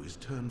to do is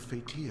turn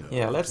Fatir.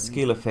 Yeah, over let's to me.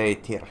 kill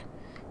Fate here.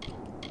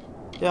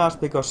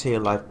 Just because he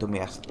lied to me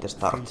at the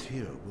start.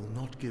 Fatir will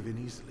not give in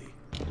easily.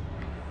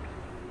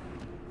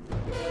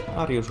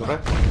 Are you sure?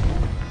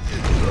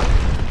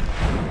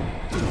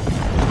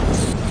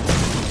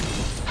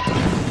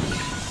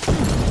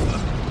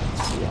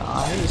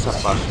 Yeah, he's a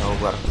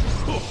pushover.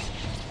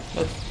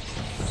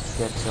 Let's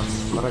get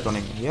some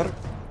reckoning here.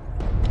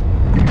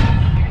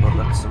 For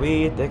that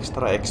sweet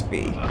extra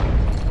XP.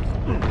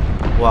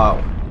 Wow.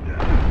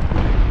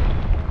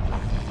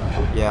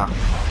 Yeah.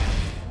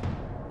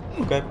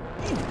 Okay.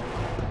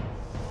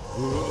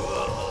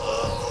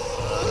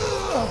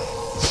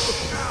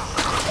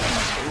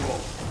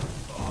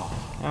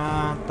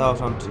 And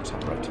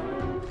 1600.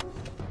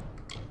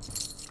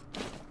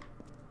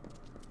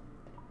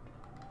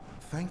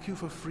 Thank you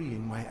for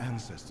freeing my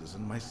ancestors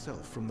and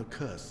myself from the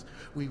curse.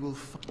 We will.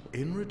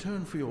 In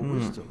return for your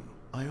wisdom,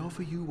 I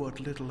offer you what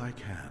little I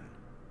can.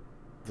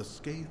 The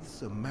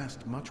Skaiths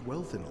amassed much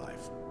wealth in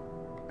life,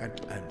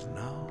 and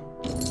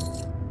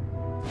now.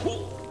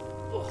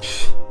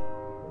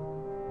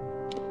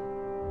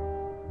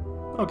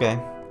 Okay.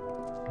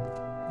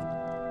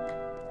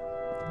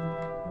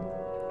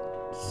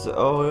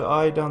 So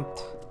I don't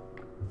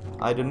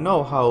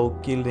know how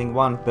killing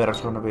one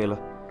person will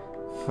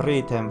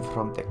free them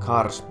from the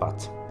cars,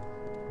 but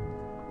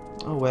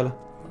oh well.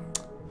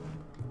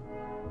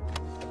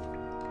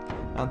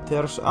 And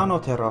there's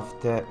another of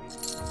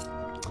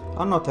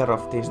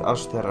these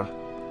Aster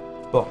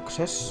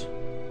boxes.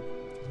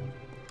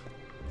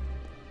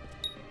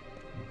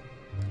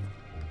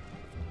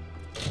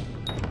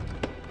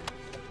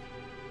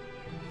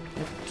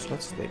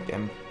 Let's take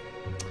them.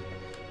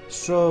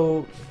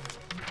 So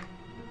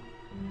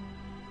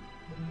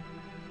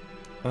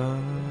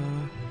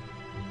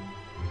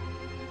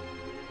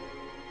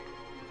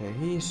Okay,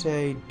 he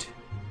said...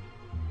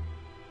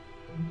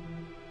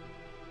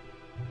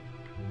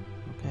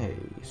 Okay,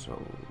 so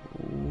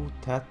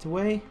that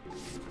way?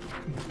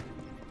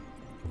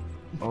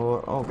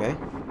 Or, okay.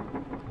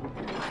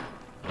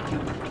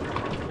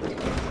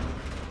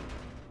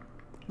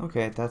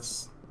 Okay,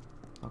 that's...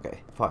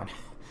 Okay, fine.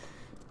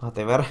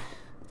 Whatever.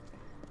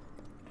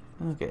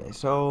 Okay,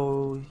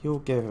 so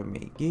you gave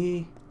me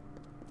key.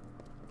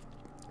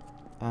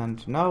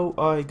 And now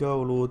I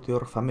go loot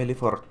your family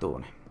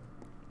fortune.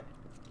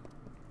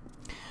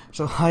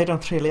 So I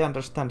don't really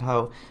understand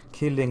how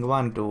killing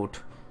one dude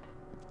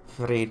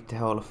freed the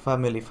whole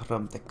family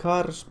from the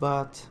cars,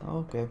 but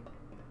okay.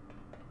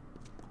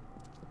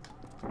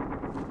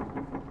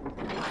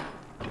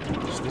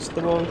 Is this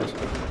the vault?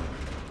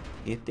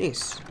 It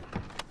is.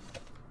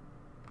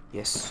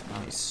 Yes,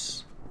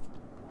 nice.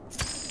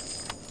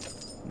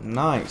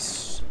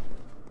 Nice.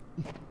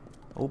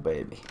 Oh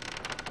baby.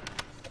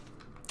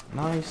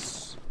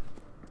 Nice.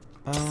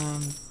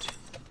 And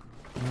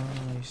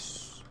nice.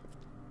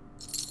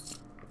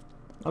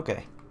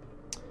 Okay.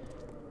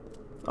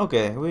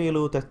 Okay, we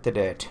looted the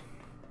dead.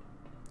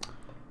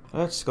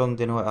 Let's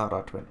continue our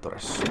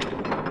adventures.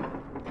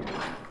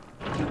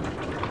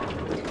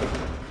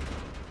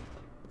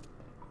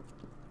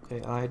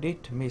 Okay, I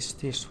did miss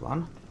this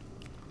one.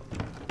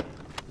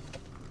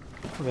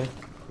 Okay,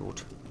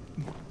 good.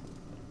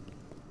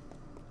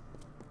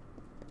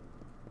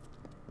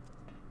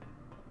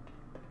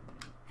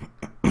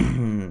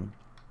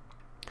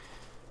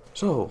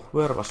 So,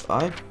 where was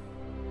I?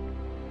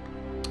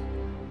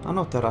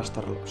 Another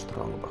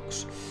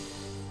strongbox.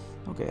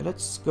 Okay,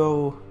 let's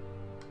go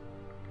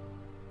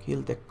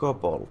kill the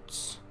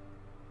kobolds.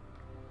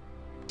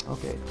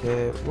 Okay,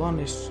 the one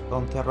is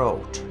on the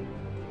road.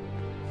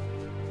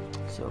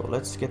 So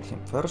let's get him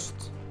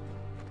first.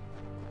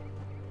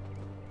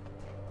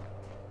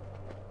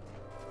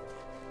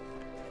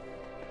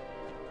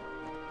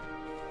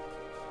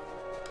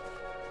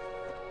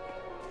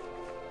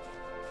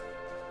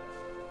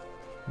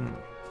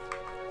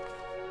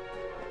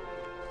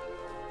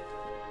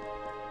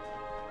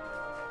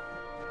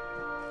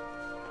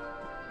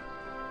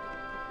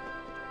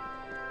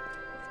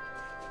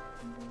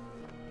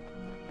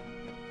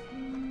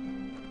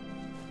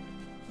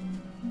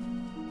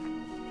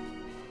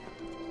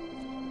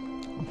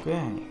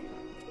 Okay.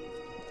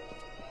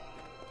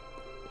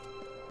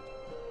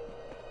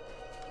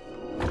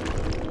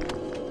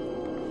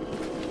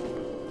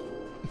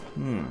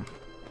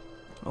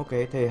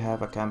 Okay, they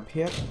have a camp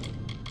here.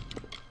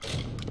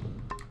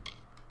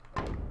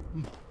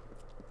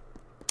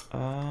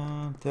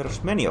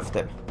 There's many of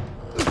them.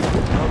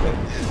 Okay.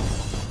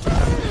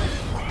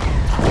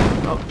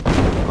 Oh,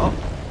 oh,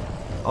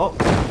 oh.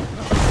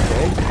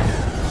 Okay.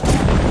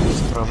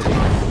 He's probably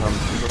from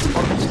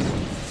support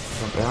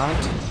from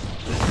behind.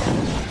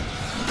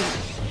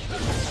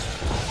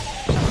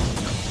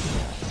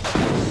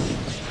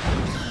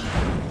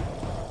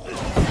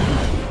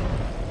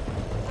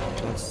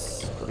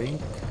 Let's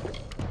drink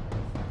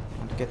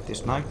and get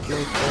this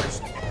nightblade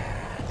first.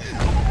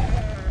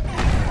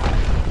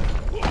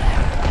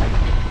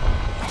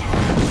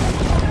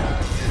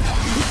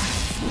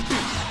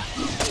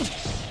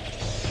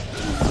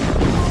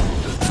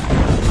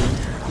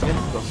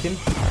 Him.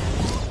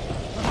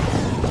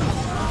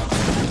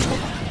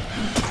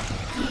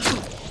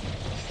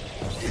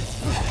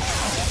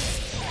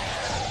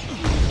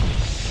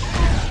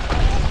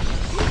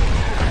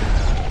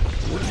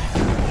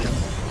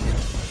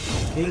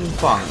 King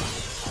Fang.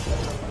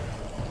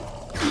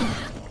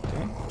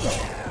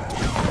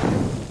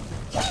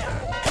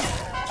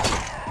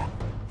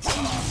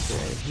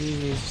 Okay,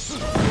 he's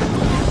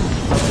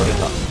very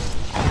tough.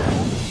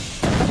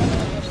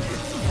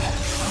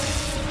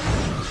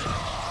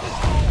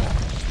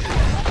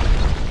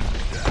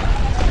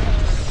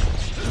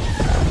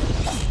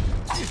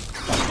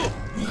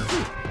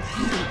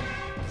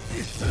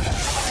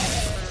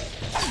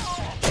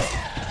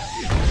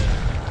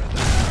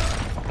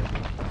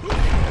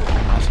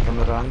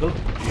 Angle.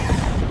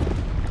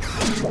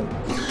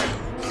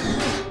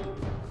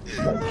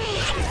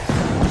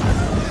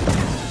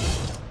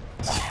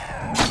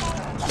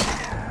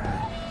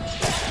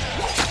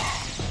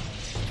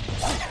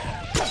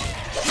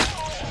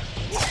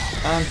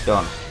 And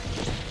done.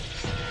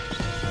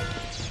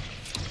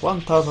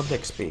 1000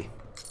 XP.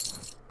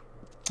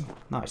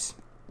 Nice.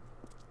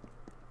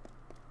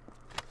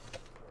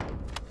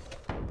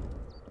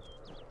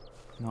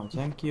 No,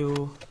 thank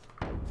you.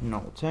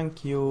 No,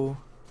 thank you.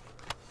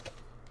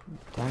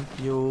 Thank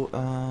you,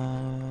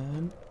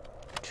 and...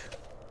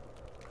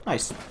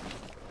 Nice.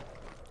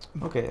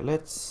 Okay,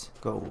 let's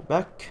go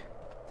back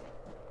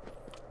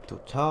to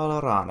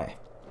Talarane.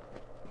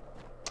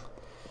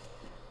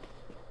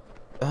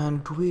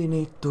 And we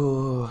need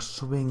to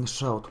swing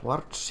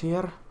southwards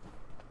here.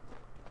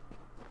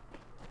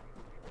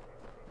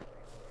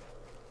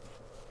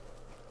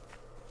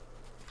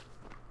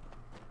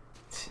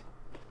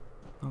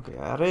 Okay,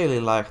 I really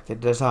like the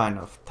design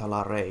of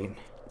Talarane.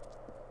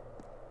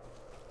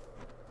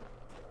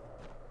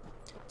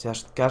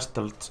 Just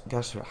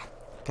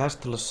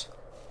castles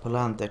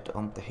planted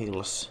on the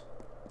hills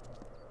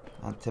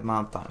and the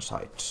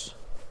mountainsides.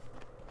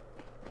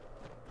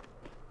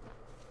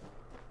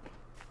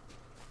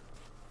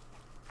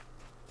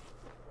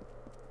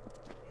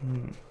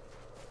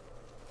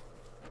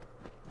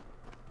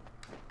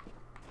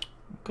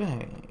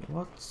 Okay,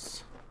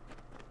 what's...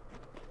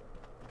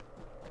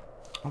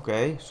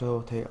 Okay,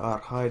 so they are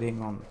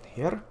hiding on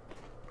here.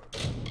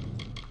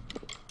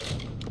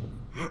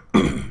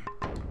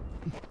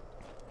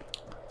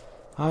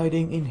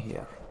 Hiding in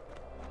here.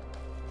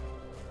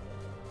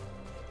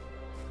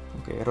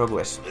 Okay,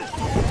 Rogues.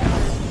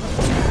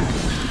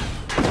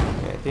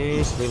 Okay,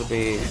 this will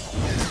be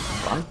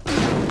fun.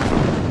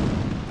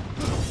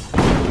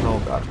 Oh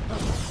god.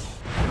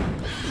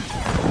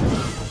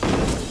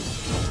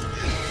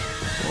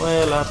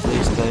 Well, at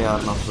least they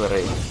are not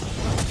very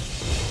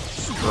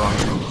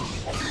strong.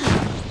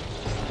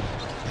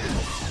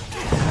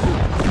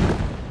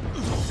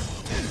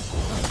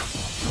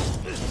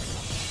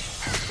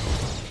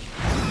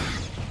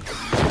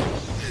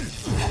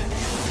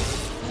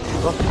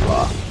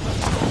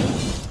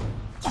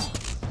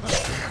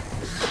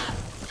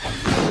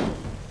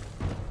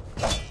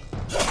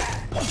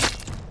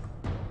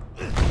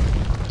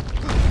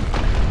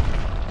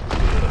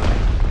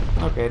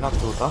 Okay, not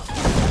too tough.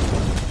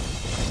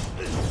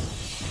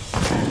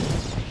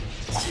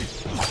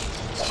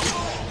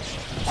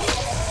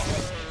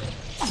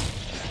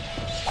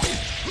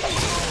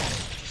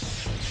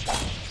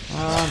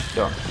 And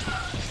done.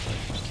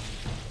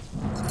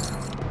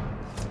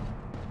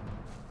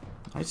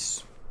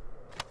 Nice.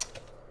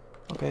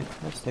 Okay,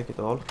 let's take it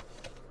all.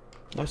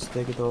 Let's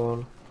take it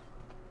all.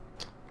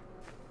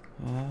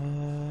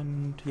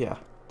 And yeah,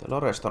 the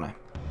Lorestone.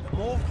 The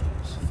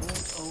mortals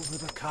fought over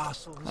the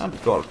castles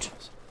And gold.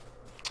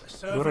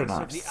 The Very servants of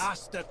nice. the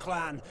Aster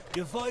clan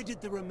divided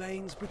the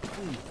remains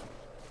between them.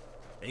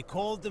 They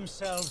called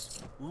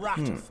themselves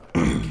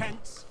Ratifer,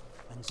 Kents,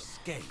 and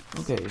Skates.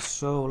 Okay,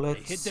 so They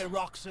hid let's... their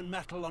rocks and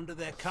metal under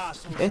their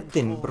castles and Etin called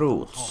them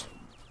brutes. home.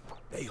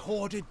 They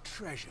hoarded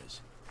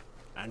treasures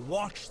and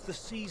watched the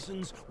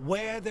seasons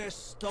wear their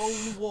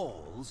stone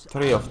walls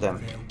 3 of out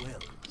them. their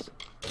wills.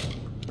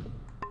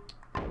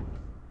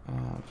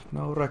 And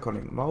no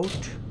reckoning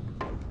mode.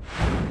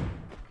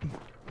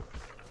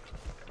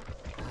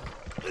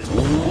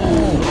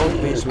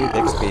 Won't be sweet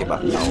XP,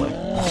 but no way.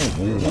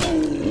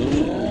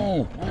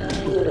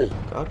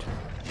 God.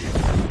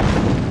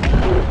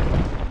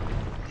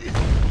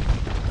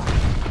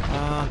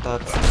 And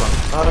that's one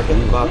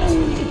target, but...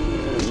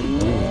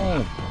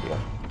 Yeah.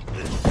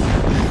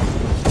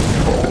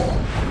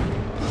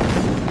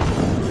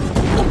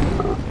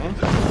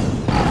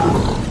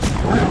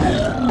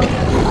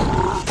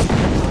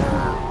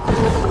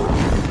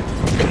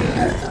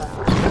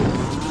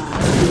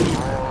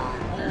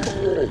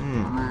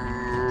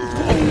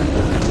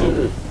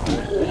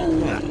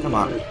 Yeah, come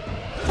on.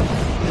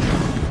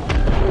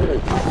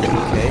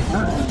 Okay.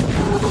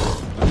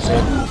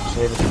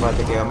 Save it by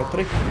the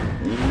geometry.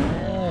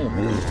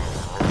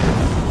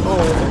 Oh,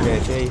 okay,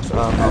 these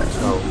are not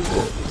so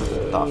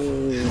tough.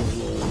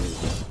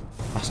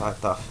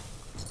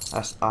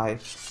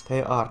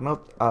 They are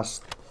not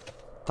as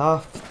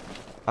tough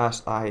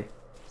as I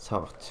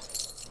thought.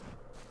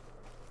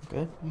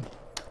 Okay.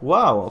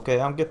 Wow, okay,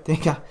 I'm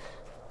getting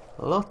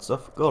lots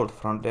of gold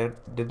from the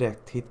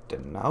detect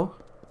hidden now.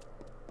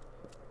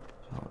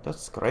 So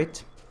that's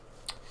great.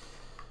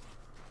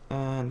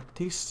 And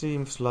this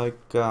seems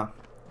like a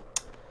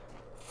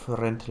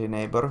friendly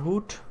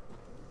neighborhood.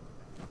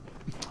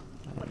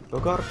 And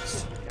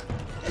bogarts.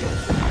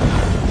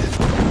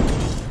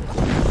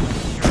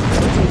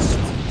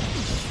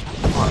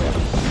 Fire.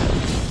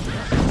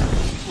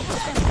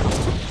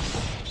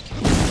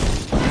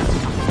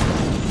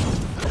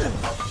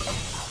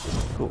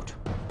 Good.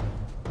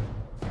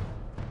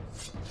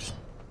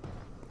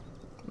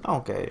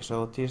 Okay,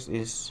 so this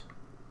is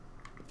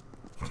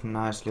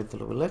nice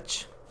little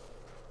village.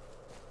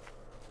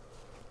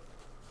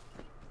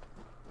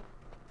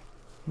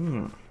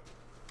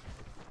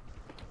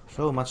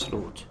 So much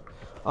loot.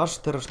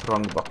 Aster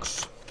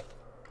strongbox.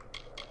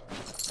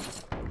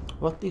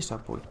 What is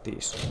up with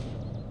these?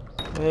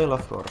 Well,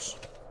 of course.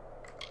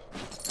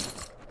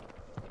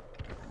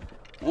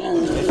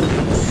 And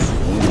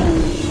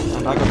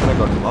I got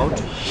record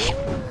mode.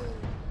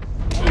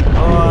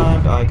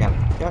 And I can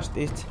cast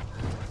it.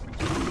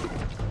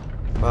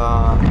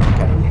 But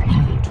okay,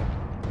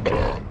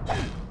 good.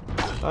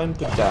 Time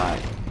to die.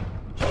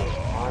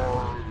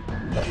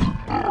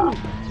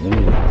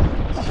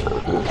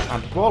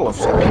 And wall of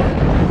 7.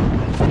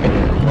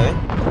 Okay.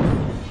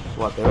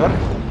 Whatever.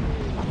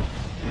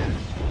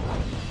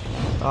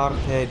 Are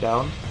they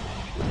down?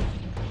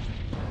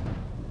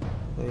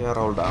 They are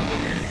all down.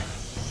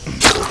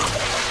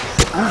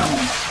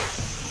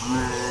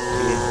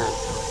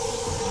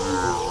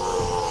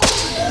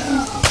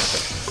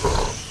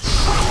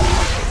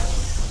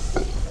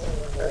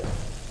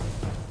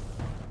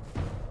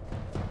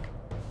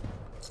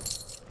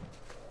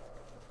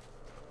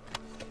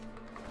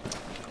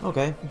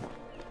 Okay,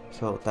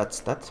 so that's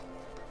that.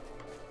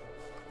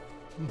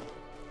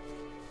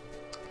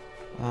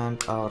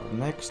 And our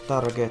next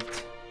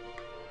target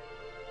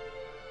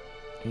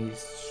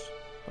is...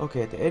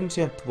 okay, the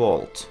Ancient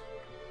Vault.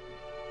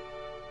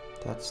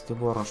 That's the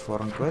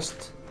Waronsforen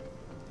quest.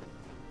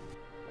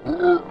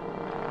 Okay.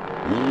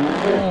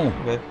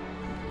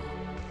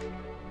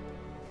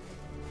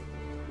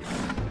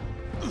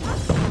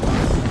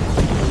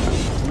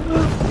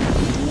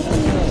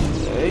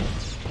 Okay.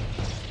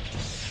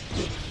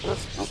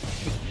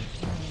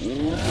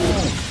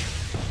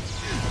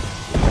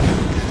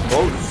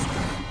 Bolts.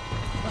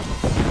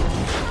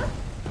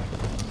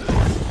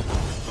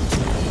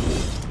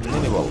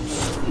 Mini bolts.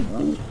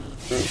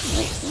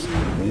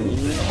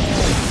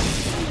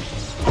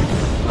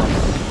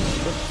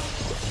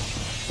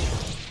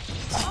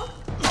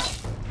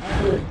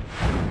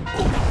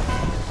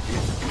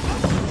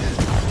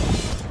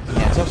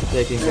 Yeah, just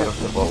taking care of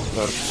the bolt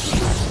first.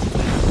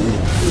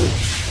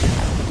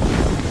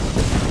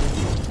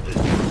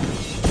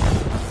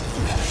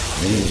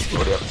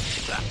 Oh dear.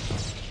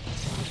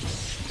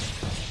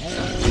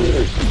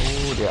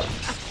 Oh dear.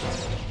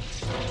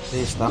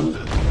 This time.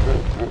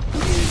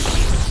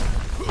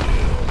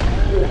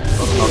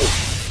 Or not.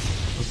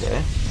 Okay.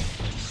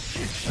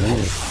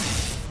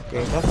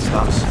 Okay, that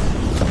stuns.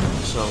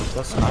 So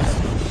that's nice.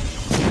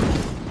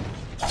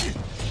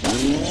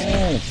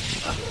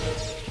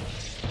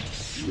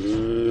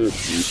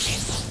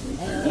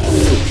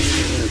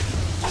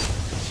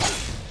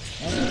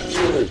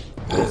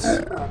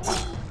 Yes.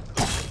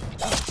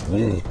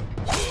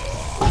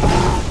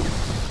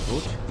 Good.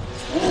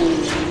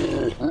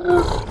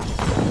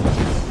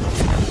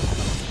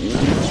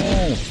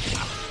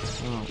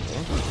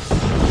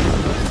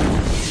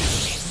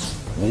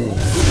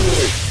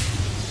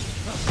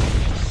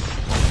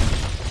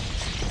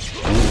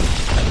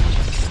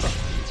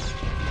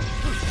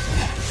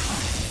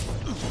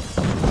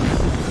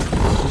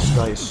 This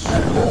guy is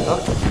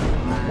tough.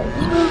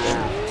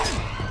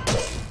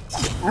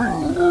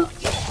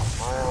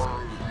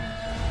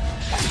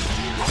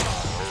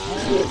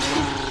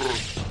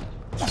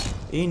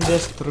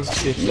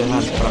 Indestructible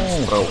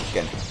handcrafts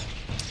broken.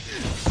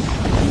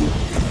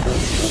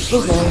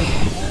 Okay.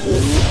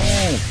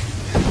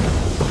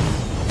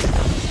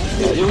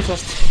 Yeah, you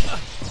just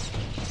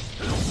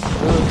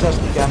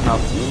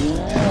cannot.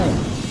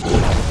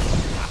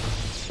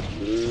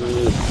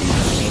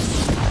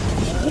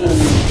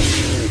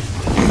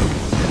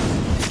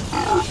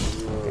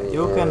 Okay,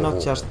 you cannot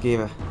just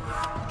give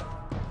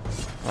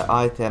an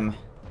item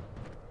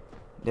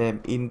the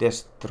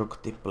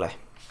indestructible.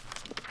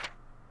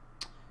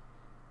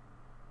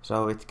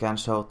 So it can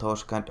show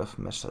those kind of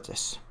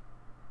messages.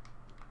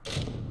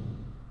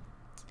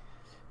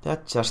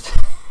 That's just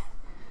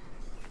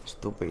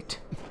stupid.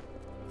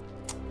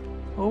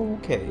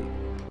 Okay.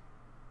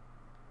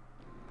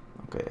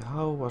 Okay,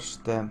 how was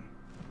the...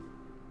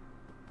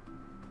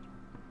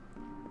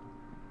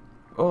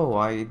 oh,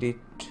 I did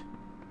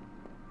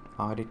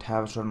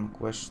have some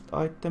quest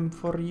item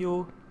for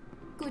you.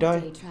 Good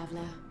day,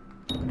 traveler.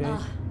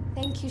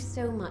 Thank you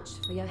so much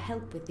for your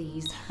help with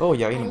these. Oh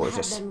yeah,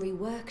 invoices. I'll have them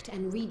reworked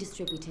and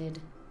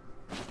redistributed.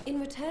 In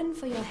return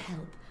for your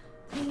help,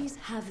 please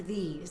have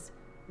these.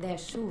 They're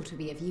sure to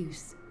be of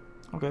use.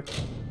 Okay.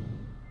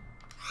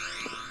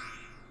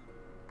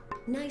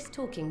 Nice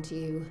talking to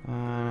you.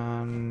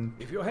 And...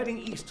 if you're heading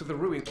east to the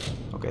ruin...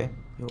 okay,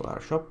 you are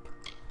a shop.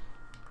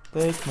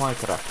 Take my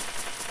crap.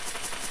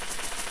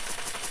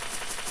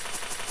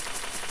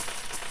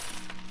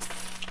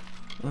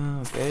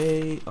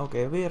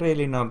 Okay, we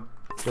really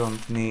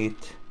don't need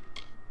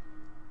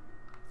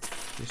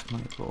this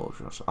many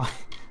potions. I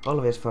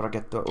always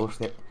forget to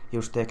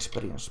use the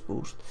experience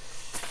boost.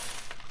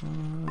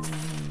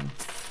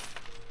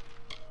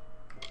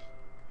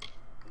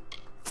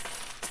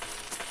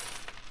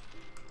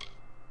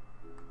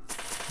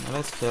 Now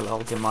let's sell all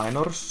the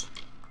minors.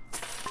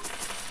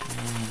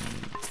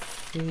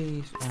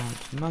 These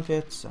and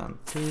nuggets and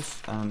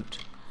this and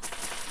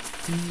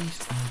these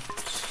and...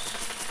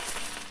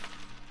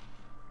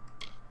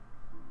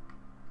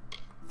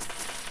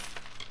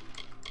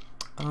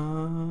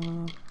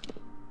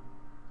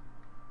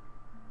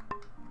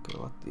 okay,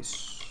 what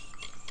is...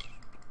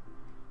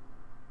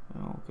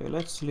 okay,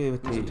 let's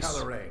leave these.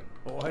 Talarain,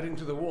 or heading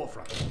to the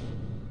warfront.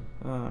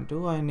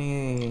 Do I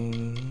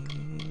need...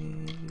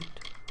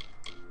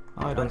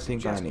 I don't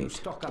think I need.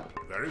 Stock up.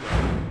 Very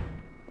well.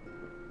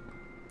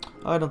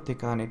 I don't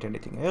think I need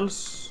anything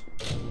else.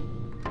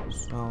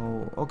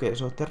 So, okay,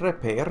 so the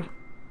repair.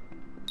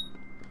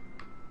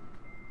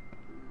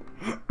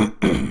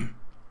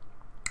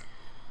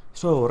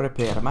 So,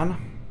 repairman.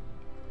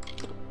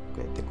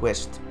 Okay, the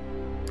quest.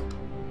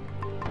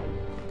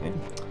 Okay,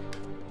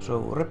 so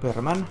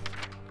repairman.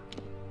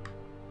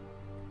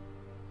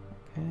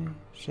 Okay,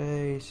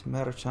 says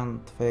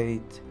merchant,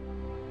 fate,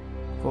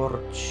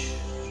 forge.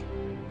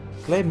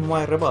 Claim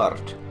my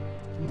reward.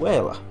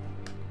 Well,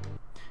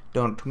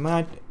 don't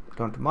mind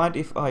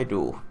if I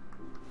do.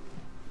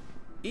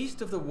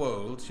 East of the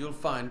Wolds, you'll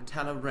find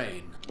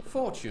Talarain.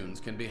 Fortunes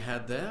can be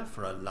had there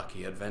for a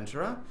lucky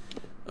adventurer.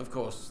 Of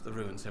course, the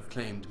ruins have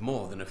claimed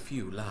more than a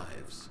few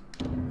lives.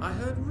 I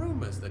heard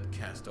rumors that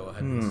Castor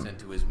had been sent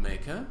to his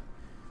maker.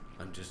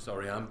 I'm just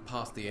sorry I'm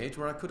past the age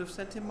where I could have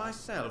sent him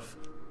myself.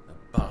 The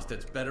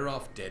bastard's better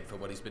off dead for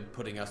what he's been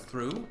putting us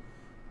through.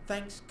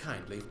 Thanks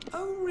kindly.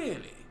 Oh,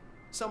 really?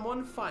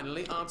 Someone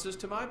finally answers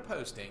to my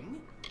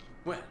posting?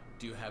 Well,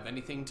 do you have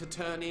anything to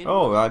turn in?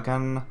 Oh, I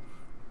can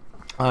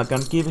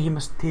give him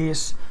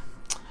these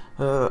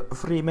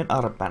Freeman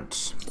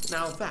armbands.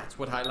 Now that's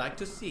what I like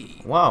to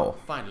see. Wow.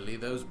 Finally,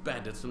 those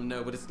bandits will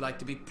know what it's like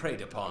to be preyed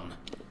upon.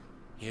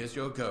 Here's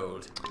your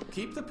gold.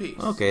 Keep the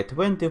peace. Okay,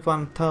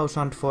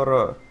 21,000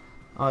 for...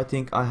 I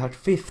think I had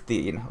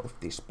 15 of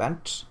these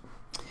bands.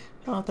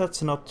 Oh,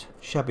 that's not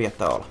shabby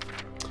at all.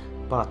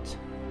 But...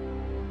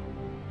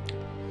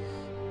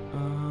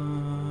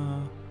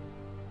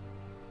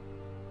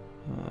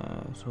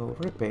 so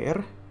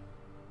repair.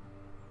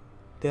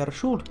 There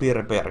should be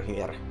repair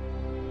here.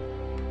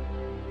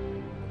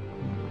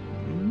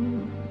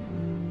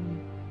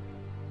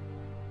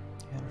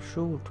 There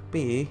should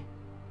be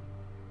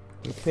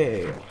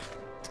repair.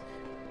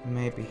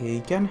 Maybe he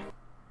can.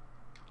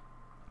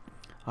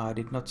 I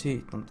did not see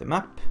it on the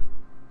map.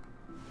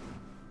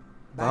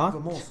 Back for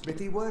But more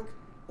smithy work?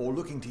 Or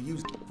looking to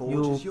use forge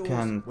you is yours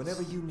can't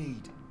whenever you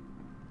need.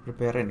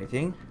 repair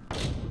anything.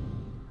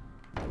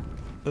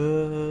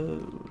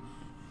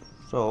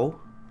 So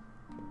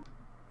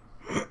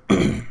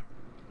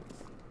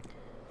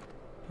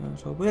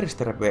so where is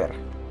the repair?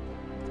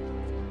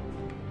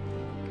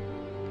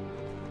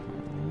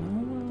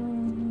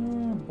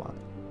 What?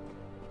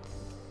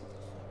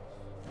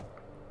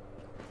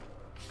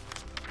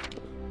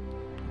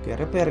 Okay,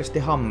 repair is the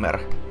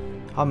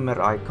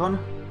hammer icon.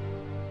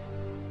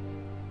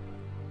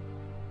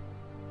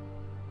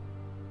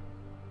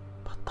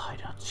 But I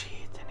don't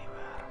see it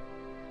anywhere.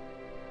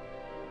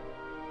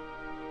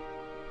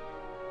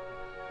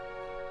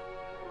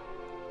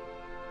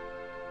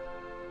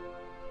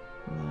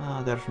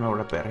 There's no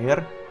repair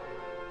here.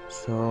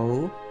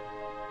 So...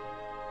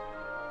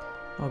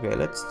 okay,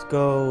 let's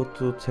go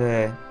to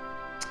the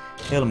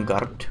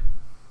Helmgard.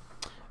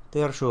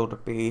 There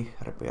should be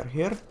repair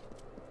here.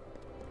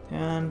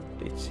 And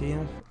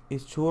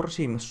it sure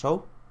seems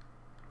so.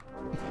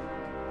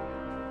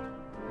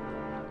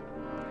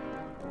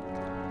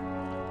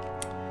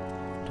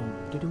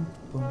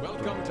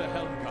 Welcome to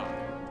Helmgard.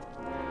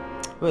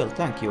 Well,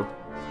 thank you.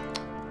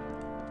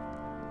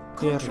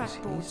 There Contract is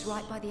board's his.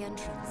 right by the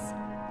entrance.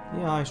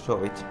 Yeah, I saw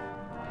it.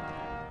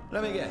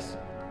 Let me guess.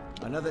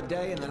 Another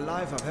day in the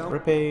life of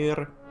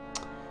Repair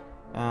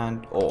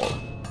and all.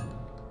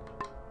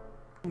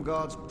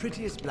 Helmgard's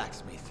prettiest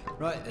blacksmith.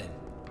 Right then.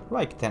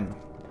 Like 10.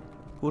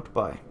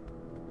 Goodbye.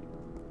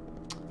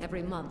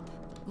 Every month,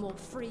 more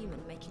freemen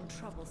making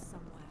trouble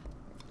somewhere.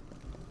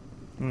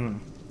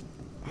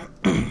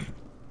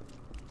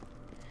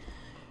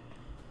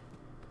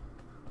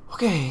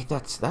 Okay,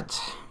 that's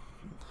that.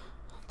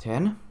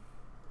 10.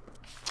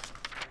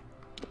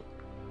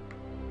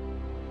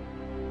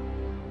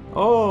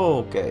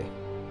 Okay.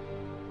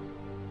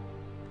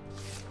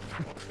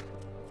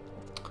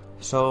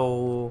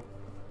 So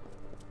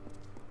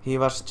he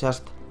was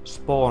just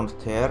spawned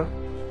there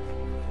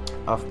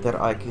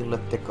after I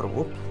killed the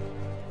group.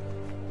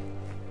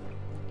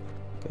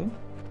 Okay.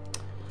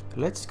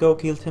 Let's go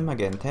kill him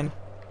again then.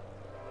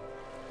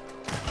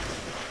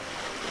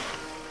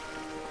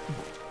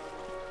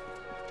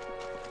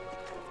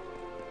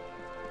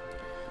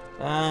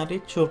 And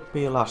it should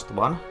be last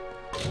one.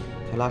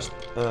 The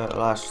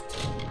last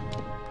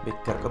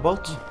bigger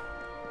kobold.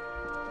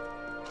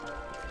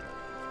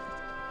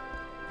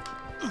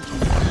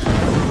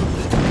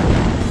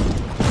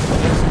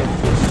 Let's get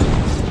this.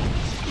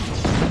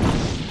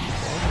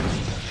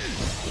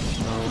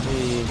 So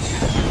he's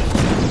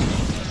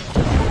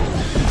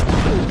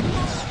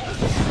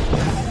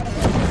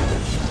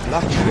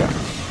black here.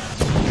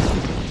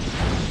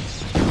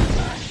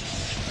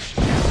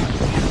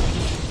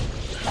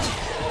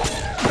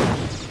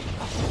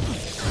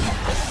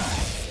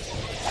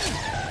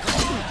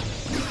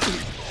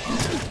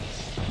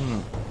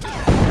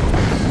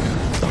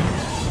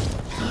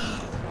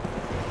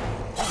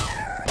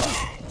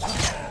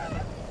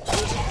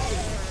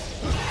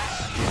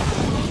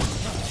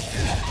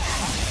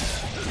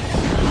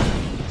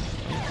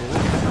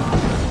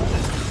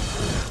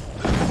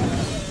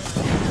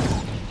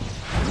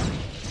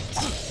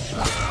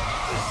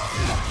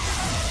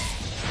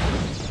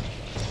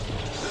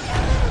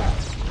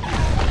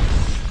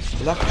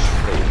 Black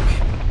streak.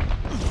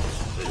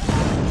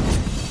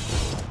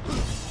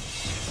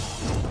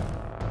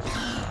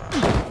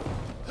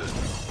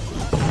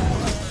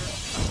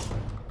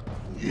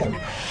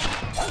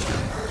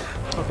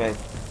 Okay.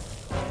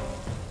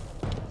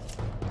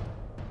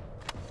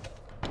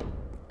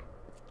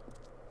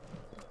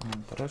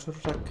 And the treasure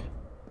sack.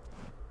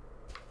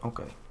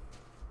 Okay.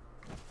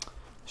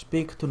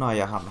 Speak to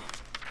Nayahan.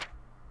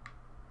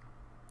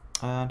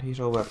 And he's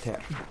over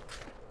there.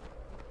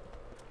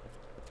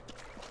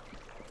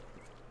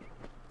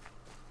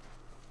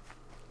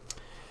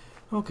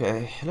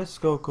 Okay, let's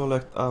go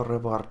collect our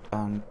reward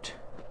and...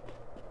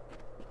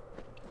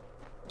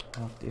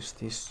 What is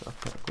this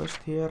upper quest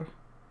here?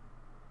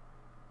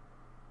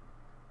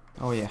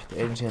 Oh yeah,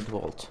 the ancient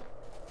vault.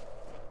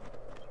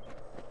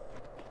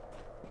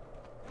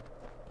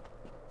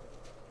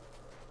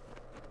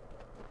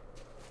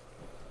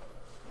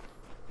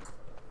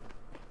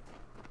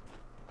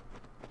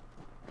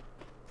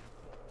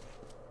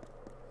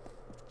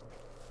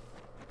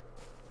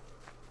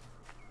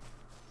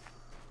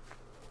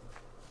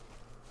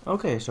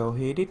 Okay, so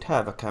he did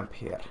have a camp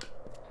here.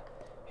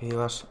 He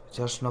was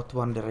just not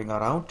wandering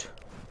around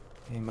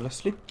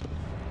aimlessly.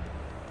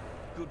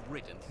 Good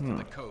riddance to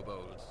the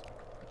kobolds.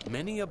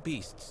 Many a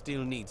beast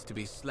still needs to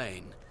be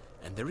slain,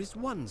 and there is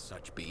one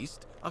such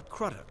beast, a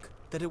Kruddock,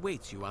 that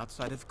awaits you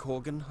outside of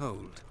Korgan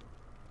Hold.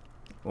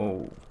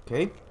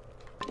 Okay,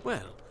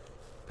 Well,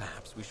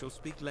 perhaps we shall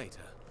speak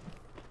later.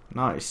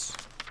 nice.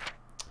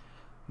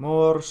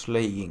 More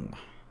slaying.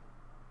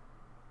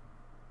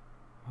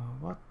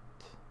 What?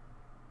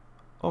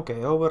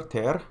 Okay, over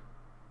there.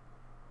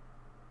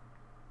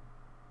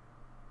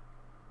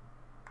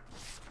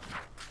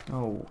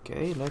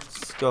 Okay,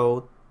 let's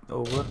go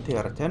over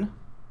there then.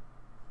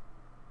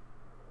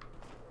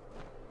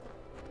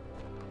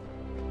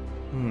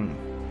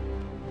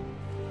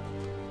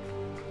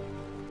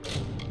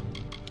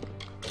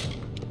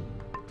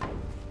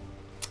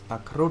 A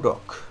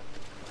Kruddock.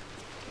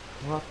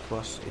 What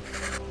was it?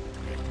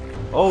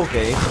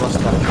 Okay, it was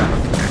that guy.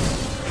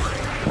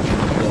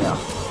 Yeah.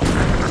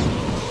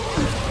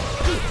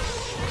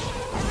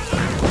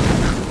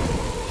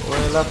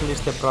 Well, at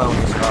least the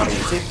brownies are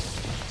easy.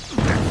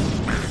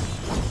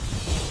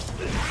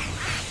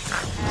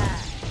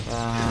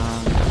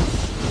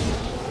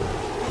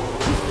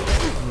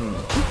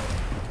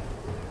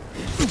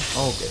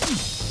 Okay.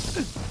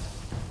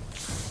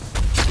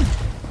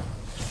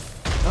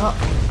 Oh,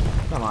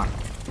 come on.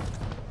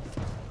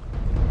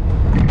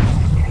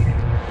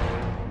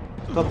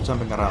 Stop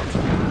jumping around.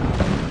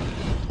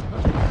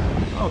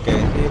 Okay,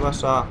 he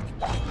was a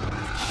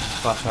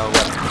pass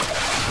over.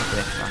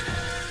 Okay, fine.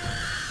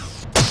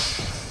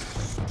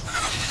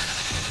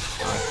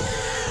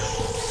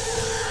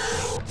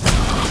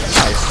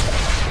 Nice.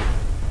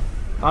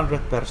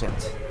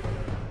 100%.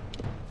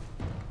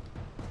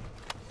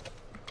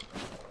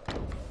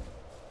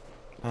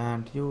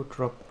 And you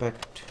drop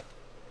it.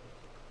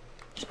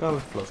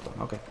 Scarlet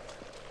Flowstone, okay.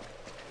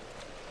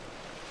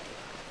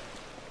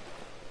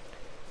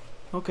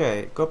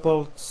 Okay,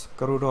 Kobold's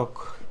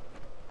Kruddock.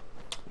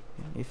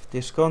 If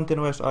this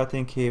continues, I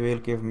think he will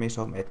give me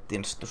some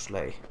ettins to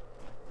slay.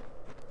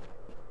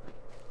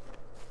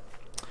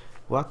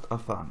 What a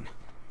fun.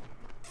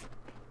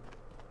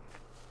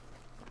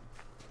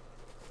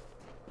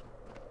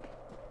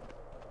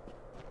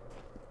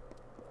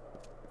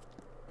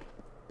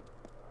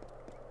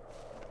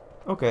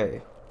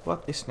 Okay,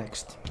 what is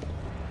next?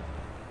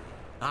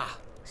 Ah,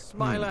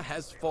 Smiler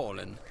has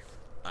fallen.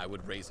 I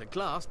would raise a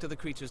glass to the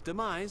creature's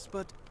demise,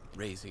 but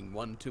raising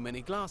one too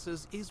many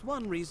glasses is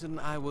one reason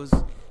I was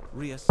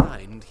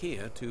reassigned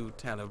here to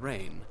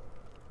Talarain.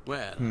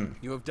 Well,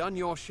 you have done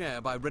your share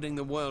by ridding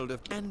the world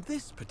of... And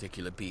this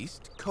particular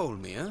beast,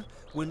 Colmere,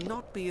 will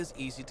not be as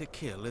easy to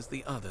kill as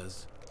the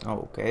others.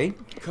 Okay.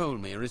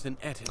 Colmere is an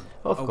Etin,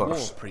 Of a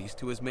course. war priest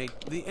who has made...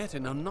 The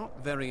Etin are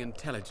not very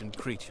intelligent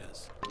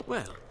creatures.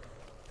 Well,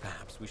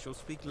 perhaps we shall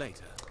speak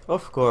later.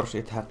 Of course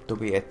it had to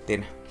be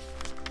Ettin.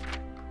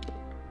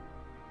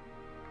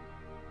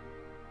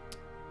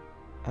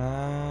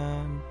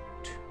 And...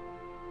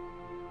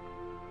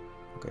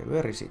 Okay,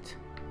 where is it?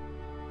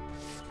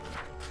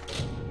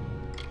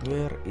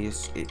 Where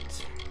is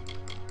it?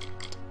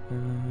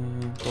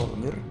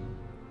 Colmir.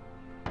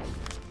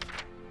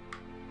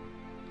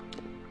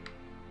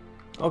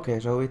 Okay,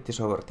 so it is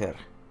over there.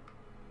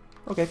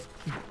 Okay.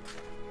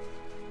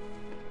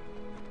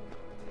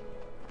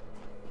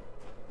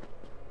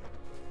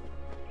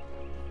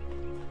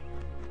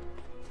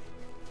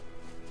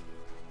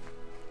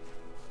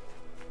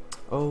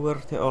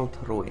 Over the old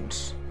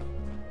ruins.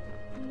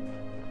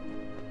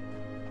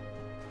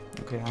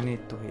 Okay, I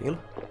need to heal.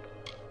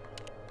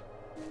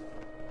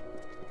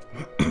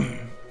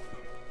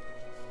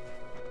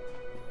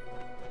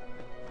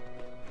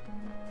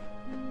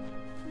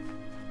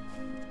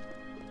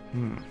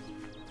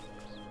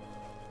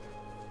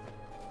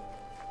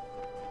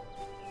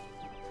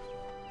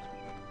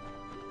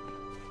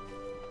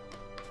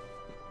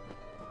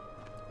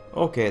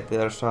 Okay,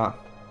 there's a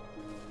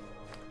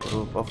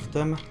group of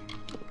them.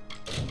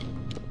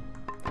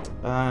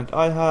 And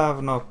I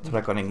have not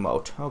reckoning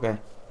mode. Okay.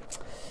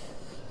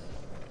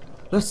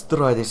 Let's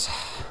try this.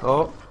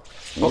 Oh.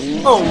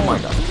 Oh my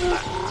god.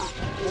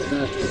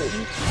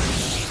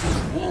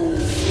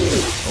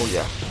 Oh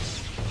yeah.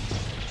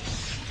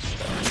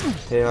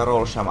 They are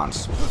all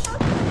shamans.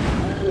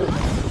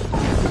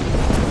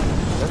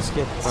 Let's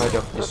get rid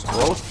of this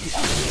wall.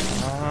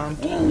 And...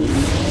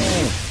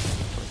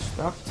 What's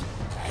that?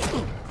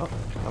 Oh,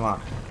 come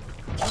on.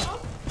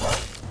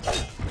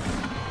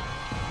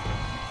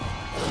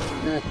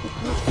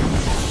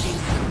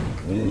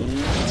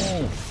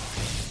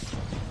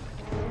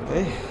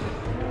 Okay.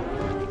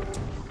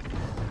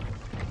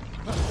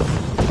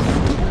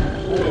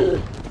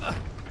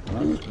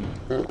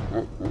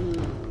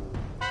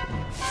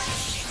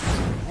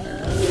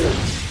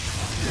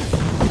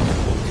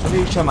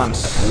 Three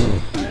shamans.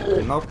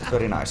 Not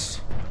very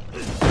nice.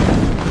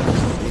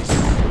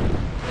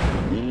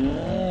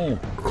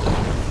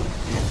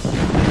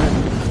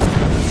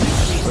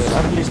 Well,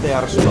 at least they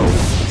are slow.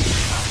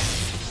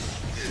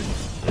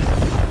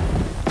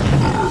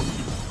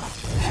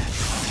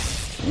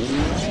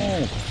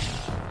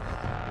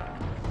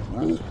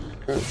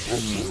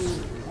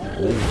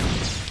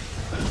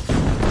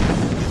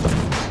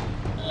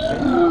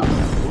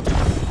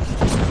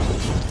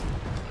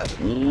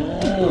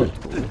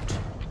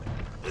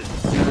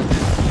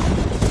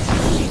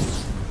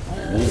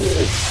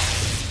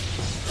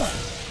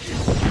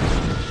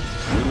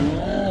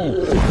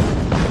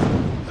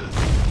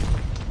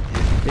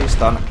 He's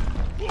done.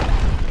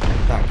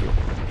 Thank you.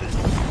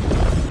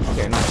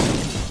 Okay, nice.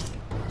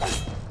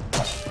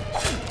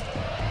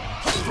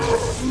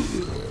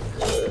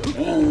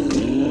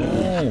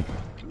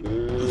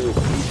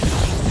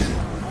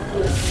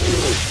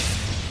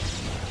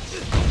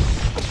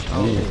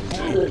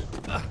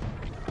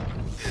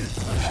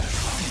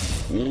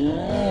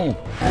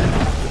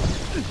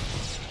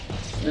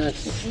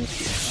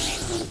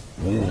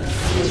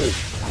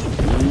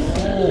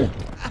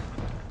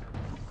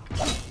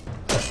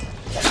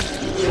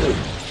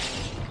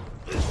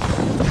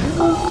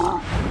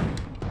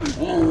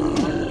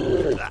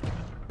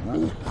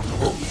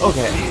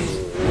 Okay.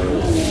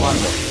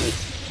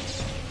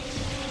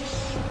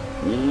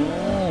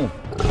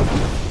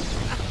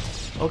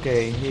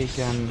 Okay, he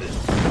can hit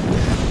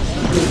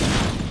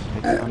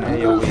an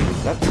AoE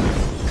with that.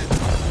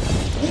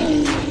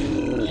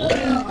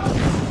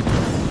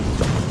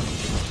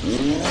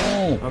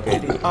 Okay,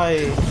 did I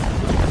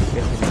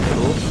get him in the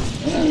loop?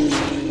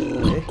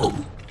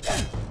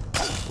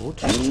 Okay. Good.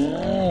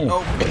 No.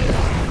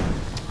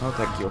 Oh,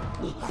 thank you.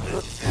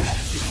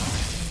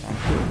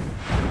 Thank you.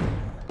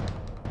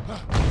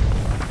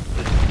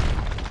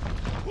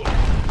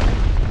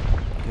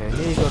 Okay,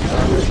 he got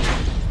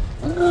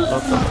a lot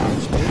of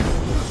HP.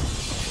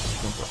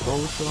 Jump a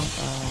potion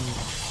and...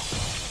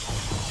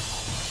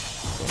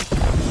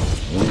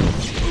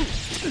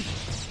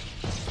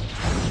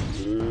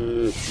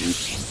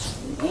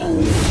 Okay.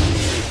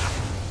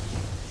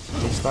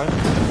 This time.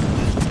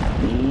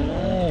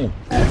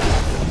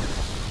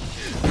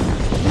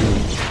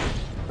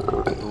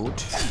 Good.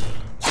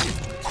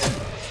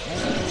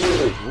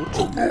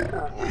 Good.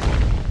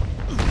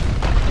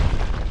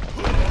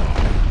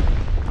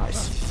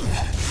 Nice.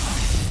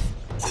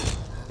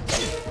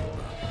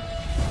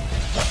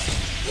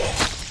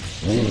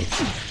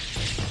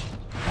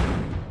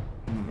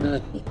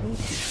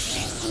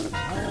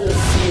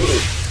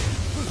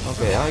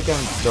 Okay, I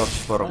can dodge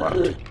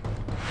forward.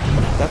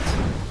 That.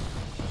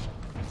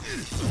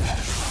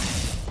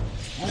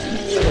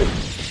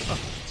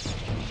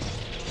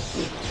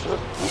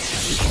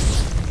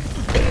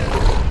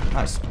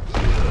 Nice.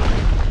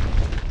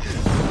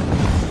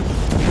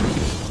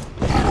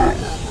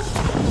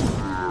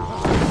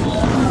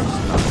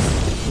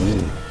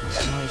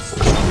 Nice.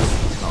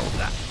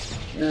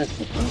 No.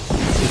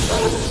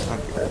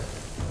 Thank you.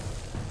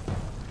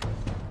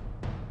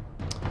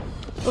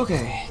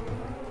 Okay.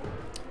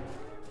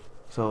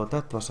 So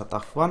that was a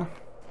tough one.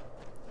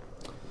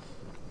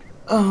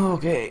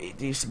 Okay,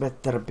 this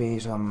better be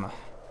some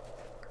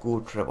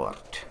good reward.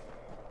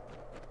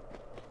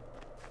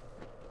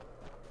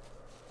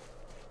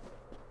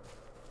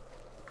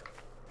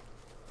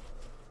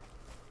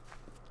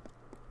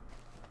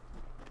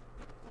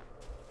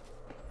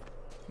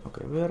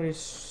 Okay, where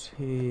is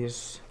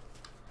his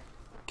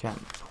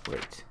camp?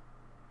 Wait.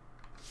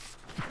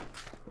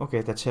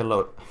 Okay, that's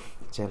yellow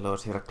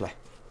circle.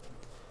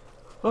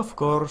 Of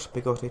course,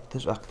 because it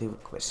is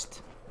active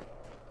quest.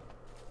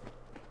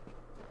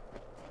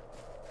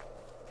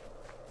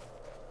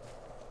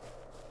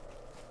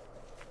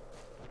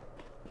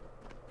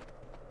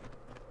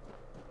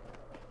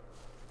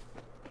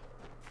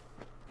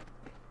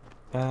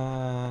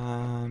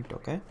 And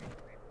okay.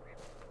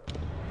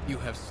 You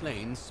have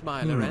slain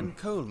Smiler and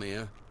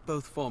Colmere,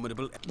 both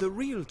formidable. The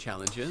real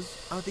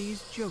challengers are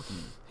these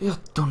Jotun.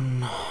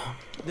 Jotun.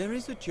 There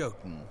is a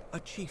Jotun, a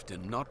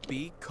chieftain, not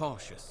be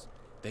cautious.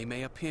 They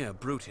may appear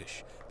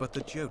brutish, but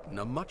the Jotun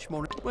are much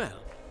more... Well,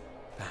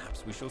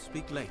 perhaps we shall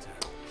speak later.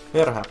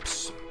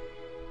 Perhaps.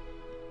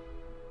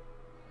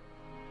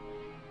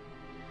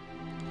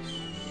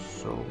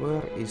 So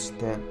where is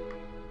the...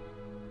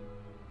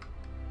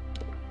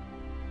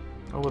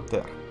 Over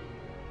there.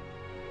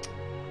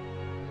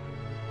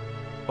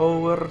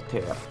 Over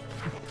there.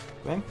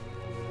 Okay.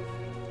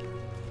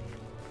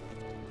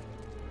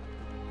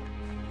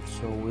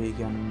 So we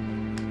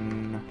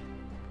can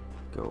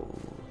go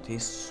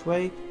this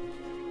way.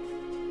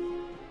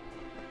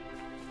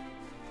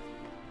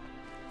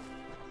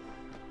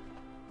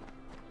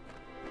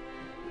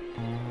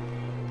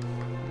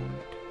 And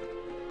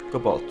go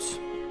bolts.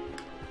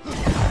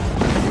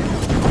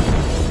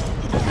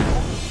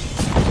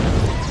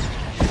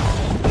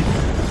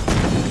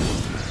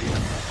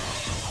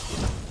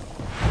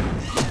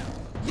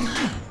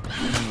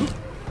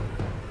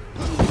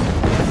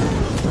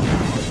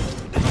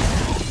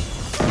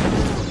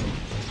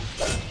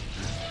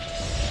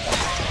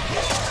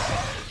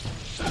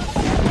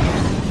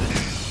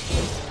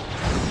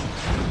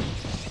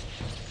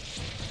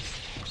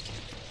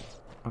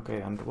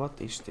 what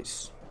is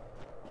this?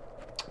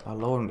 A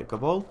lonely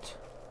vault?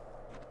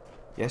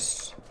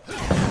 Yes.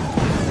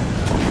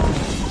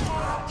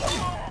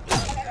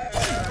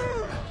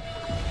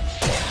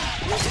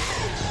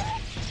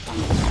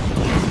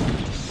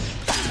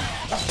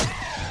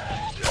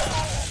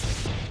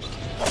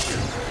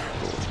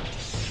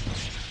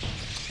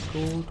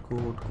 Good.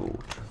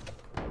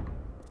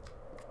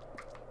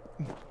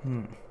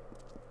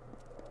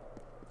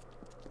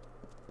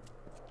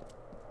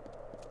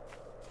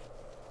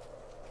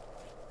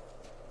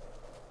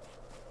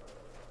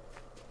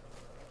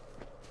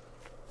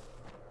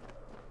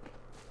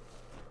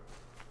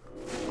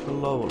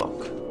 Low lock.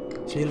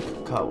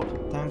 Silk cowl.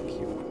 Thank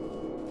you.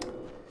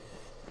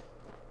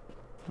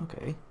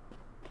 Okay.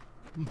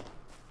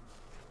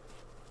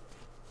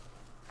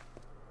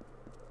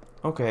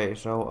 Okay,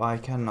 so I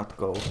cannot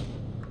go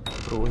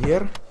through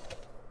here.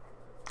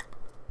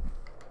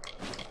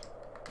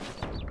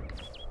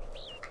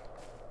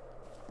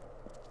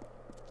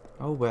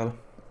 Oh well.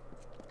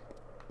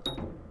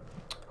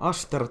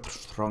 Aster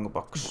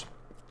strongbox.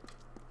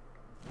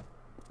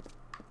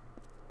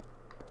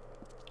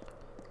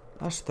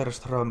 Aster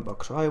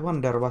strongbox. I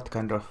wonder what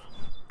kind of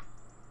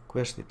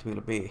quest it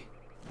will be.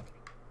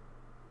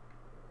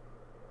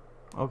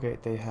 Okay,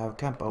 they have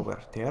camp over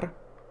there.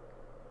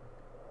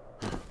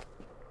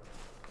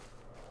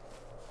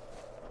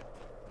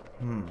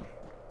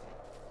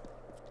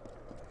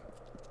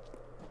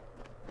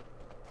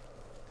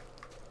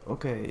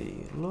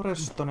 Okay,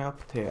 Lorestone up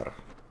there.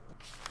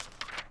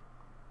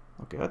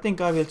 Okay, I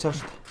think I will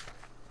just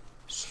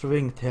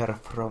swing there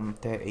from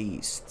the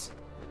east.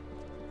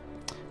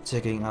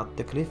 Checking out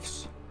the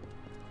cliffs.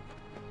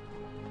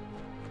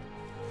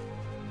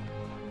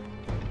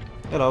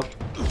 Hello.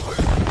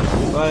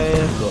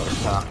 Bye,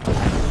 Gorka.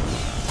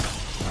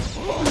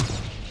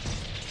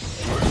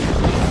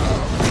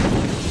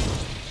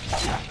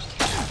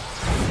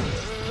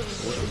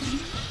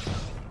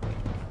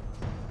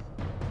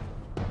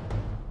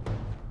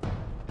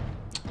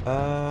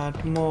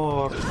 And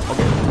more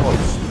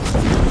walls.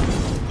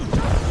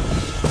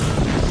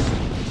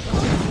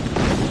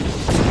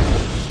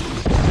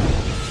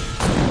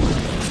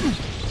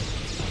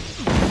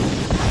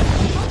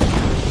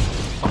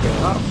 Okay,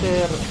 are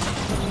there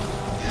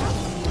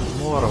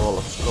more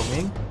wolves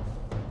coming?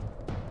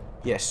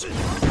 Yes.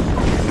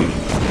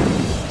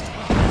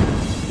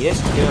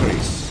 Yes, there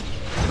is.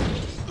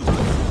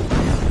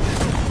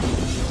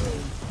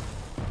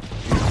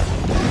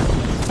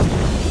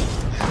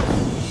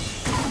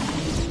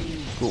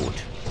 Good.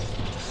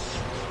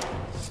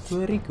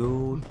 Very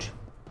good.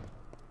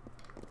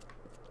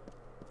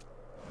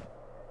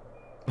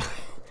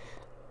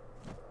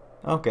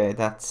 Okay,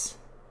 that's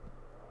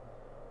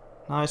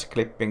nice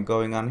clipping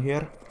going on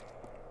here.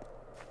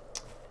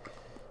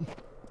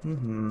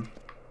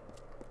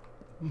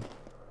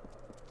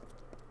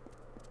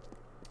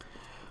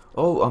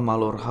 Oh,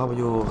 Amalur, how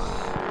you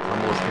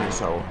amuse me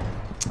so?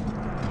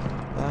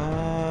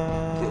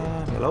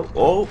 Hello.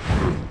 Oh!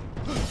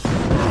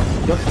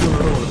 Just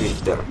rule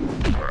Wilter.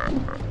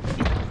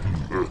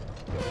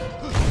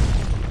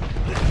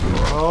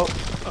 Oh,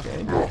 okay.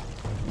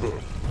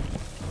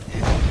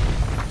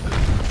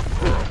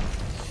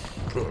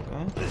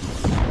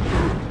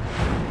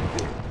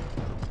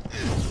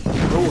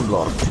 Rune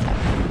Lord.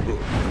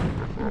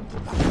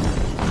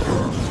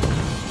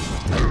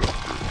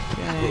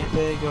 Okay,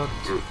 they got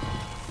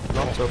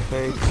lots of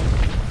fates.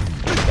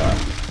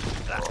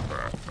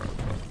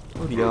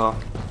 Oh yeah.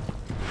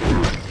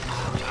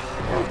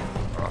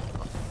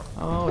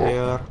 Oh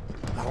dear.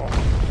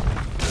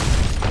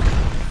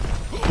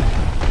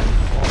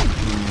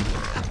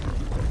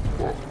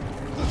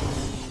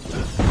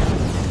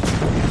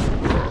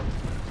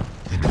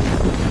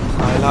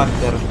 I like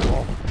their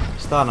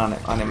stun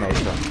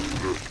animation.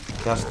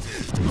 Just.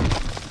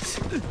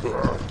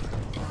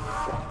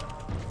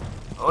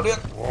 Oh dear.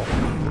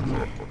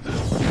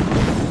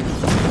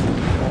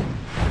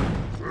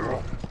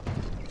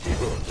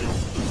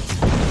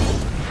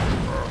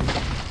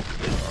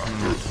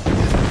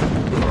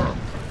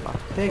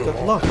 They got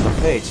lots of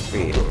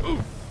HP.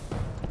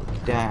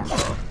 Damn.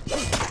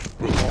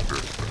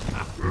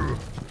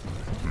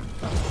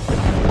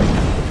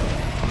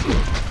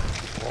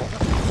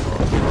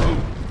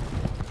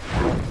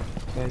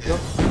 There you go.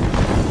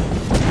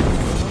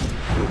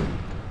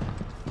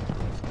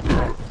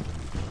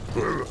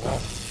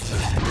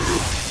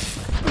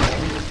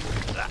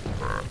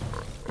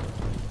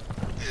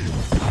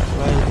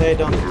 Well, they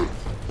don't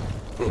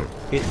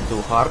hit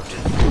too hard,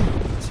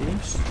 it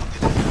seems.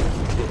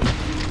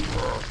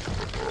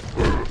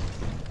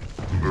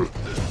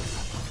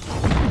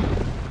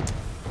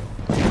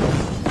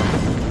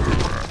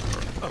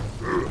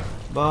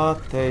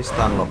 But they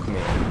stunlock me.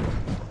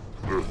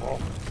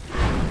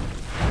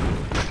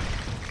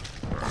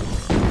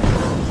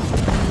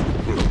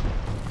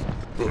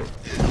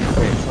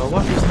 Okay, so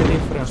what is the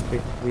difference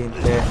between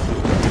the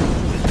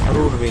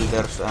Rune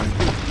Wielders and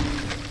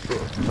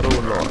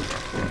Rune Lord?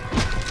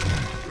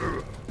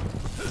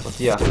 But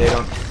yeah, they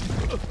don't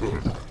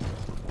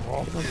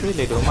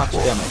really do much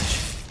damage.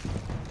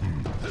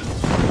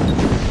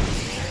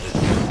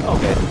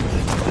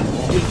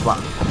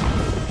 one.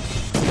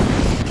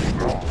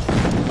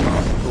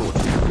 Good.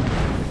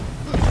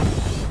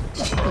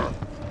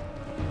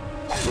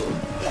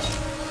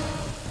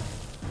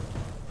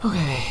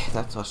 Okay,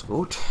 that was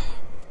good.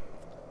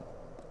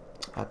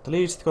 At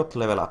least got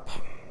level up.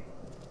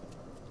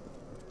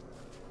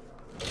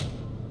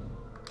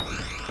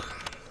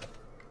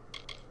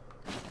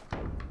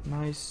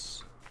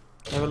 Nice.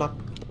 Level up.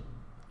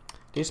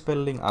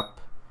 Dispelling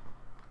up.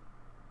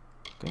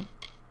 Okay.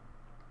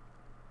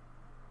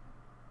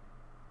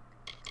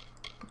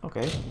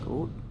 Okay,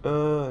 good.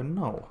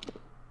 No.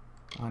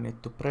 I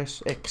need to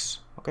press X.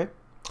 Okay.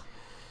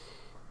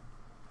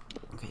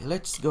 Okay,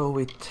 let's go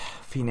with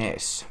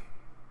finesse.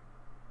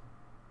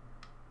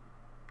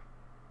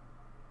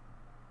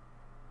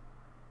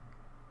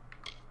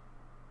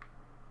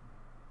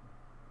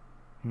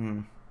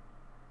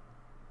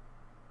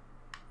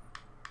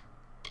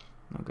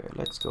 Okay,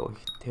 let's go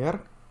here.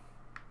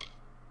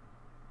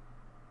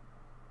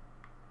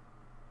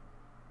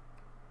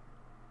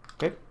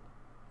 Okay.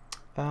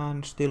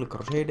 And still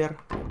Crusader,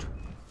 good.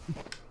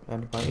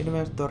 And my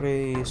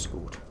inventory is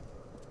good.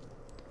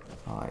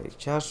 I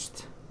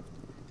just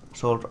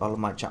sold all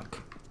my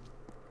junk.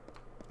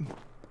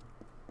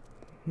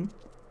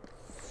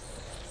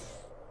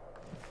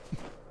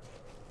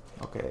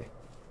 Okay.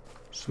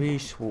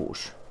 Swish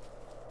whoosh.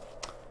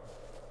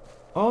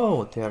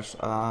 Oh, there's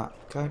a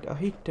kind of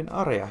hidden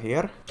area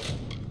here.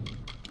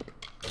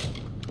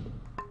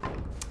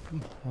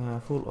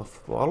 Full of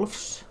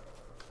wolves.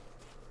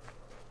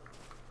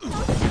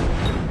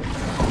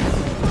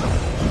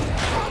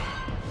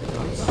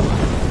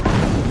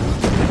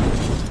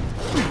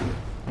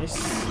 Nice.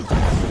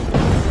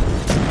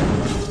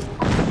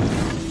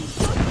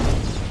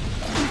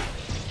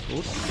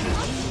 Good.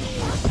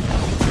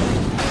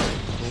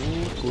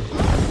 Good.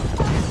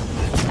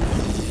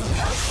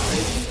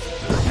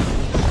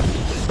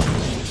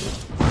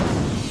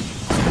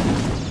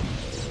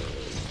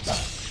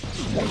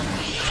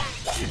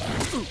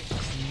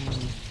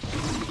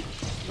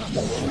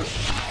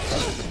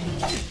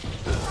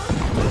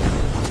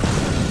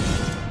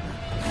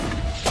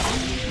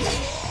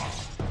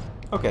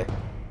 Okay.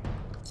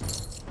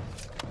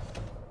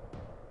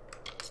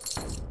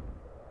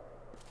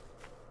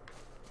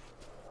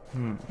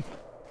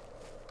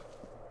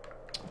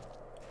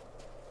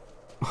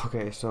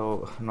 Okay,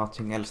 so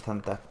nothing else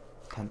than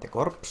the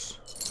corpse.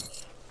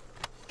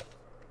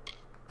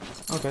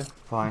 Okay,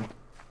 fine.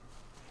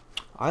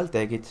 I'll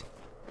take it.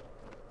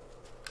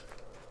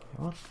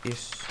 What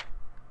is...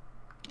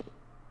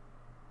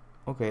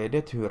 Okay,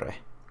 Dethure.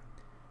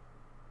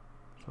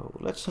 So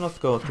let's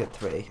not go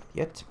that way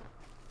yet.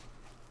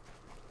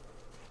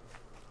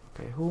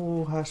 Okay,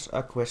 who has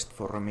a quest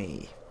for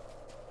me?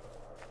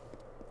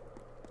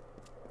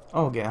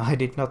 Okay, I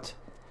did not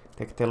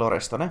take the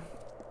Lorestone.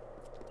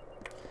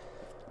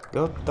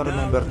 Got to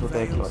remember to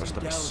take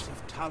Lorestones.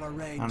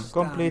 And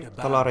complete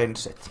Talarain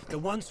set. The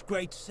once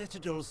great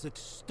citadels that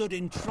stood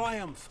in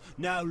triumph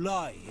now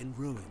lie in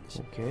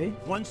ruins. Okay.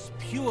 Once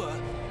pure,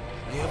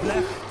 they have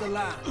left the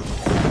land.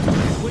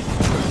 With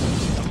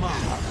the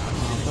mark.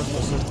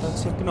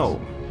 That's a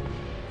gnome.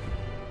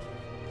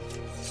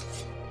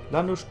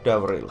 Lanus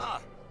Davril.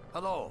 Ah,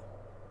 hello.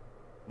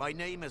 My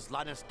name is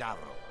Lanus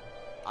Davril.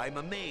 I'm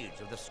a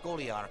mage of the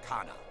Scholia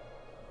Arcana.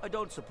 I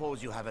don't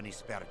suppose you have any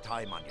spare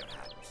time on your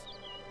hands.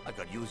 I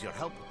could use your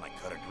help with my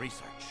current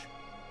research.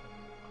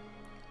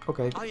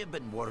 Okay. I have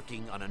been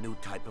working on a new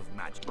type of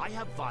magic. I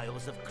have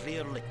vials of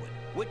clear liquid,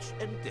 which,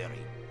 in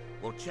theory,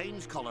 will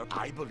change color.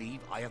 I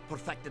believe I have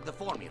perfected the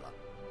formula.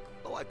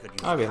 Though I could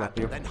use that,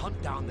 then hunt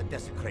down the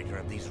desecrator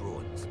of these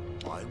ruins.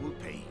 I will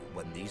pay you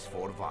when these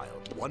 4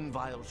 vials. 1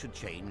 vial should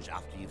change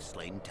after you've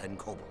slain 10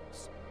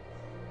 kobolds.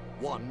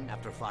 1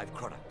 after 5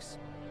 Krudaks.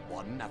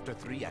 1 after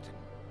 3 Etin.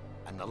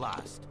 And the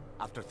last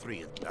after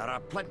 3. There are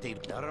plenty.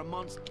 There are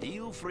monsters.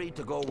 Feel free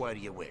to go where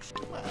you wish.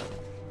 Well,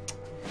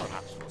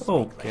 perhaps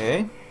we'll speak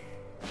later.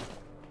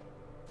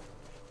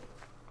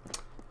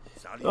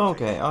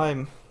 Okay,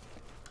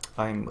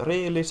 I'm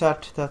really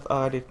sad that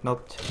I did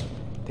not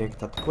take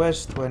that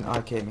quest when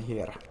I came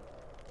here.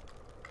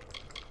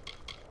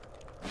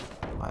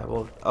 I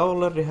would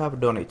already have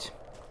done it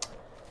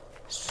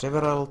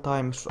several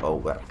times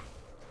over.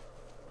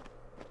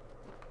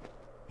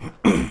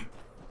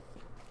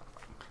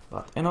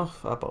 But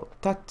enough about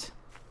that.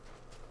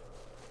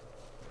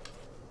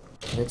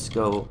 Let's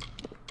go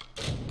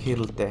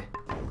kill the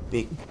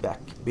big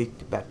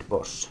bad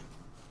boss.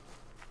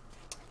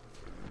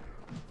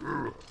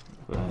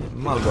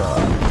 Amalur.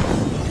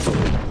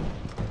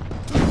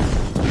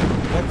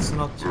 Let's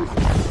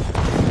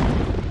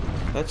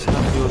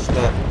not use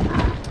the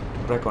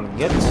reckoning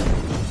yet.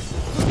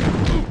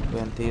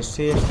 When these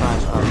siege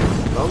times are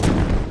low.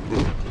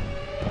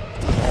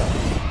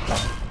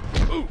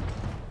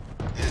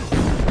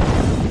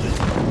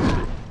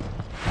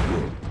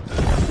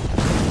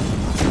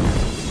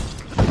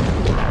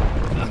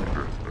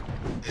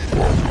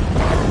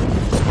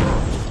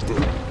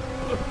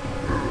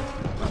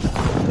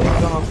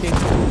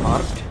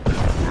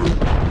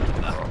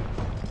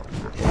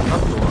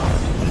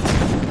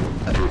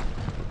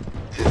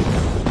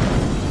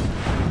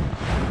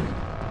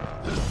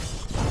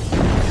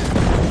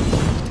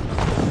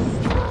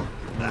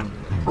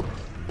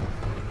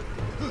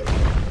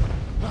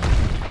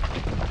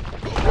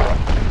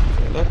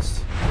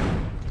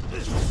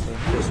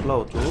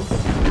 slow too.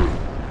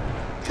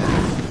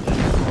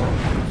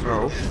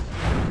 So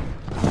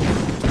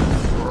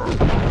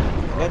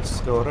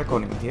let's go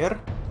reckoning here.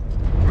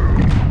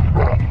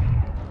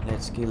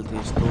 Let's kill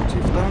these 2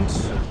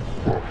 chieftains.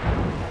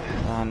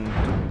 And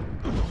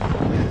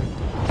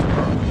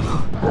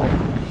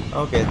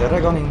okay, the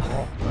reckoning.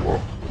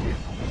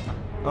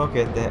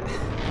 Okay, okay.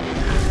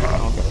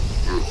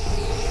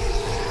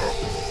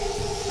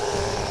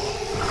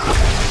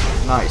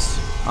 Nice,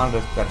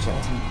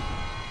 100%.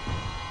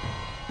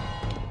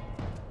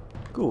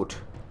 Good.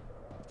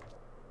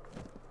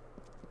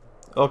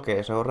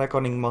 Okay, so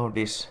reckoning mode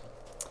is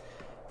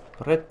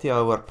pretty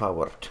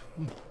overpowered.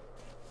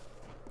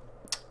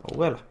 Oh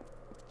well.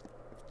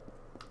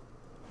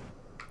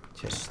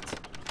 Just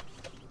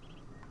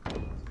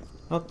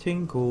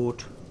nothing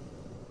good.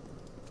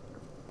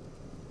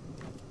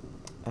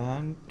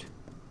 And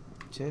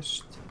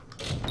just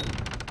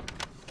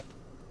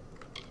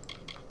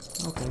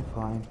okay,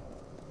 fine.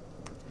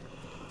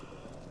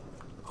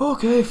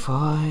 Okay,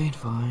 fine.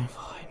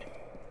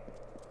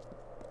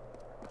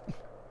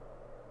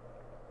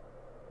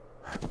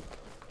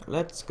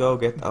 Let's go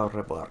get our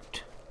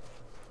reward.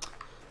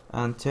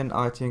 And then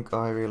I think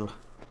I will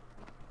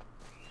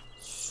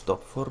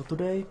stop for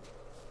today.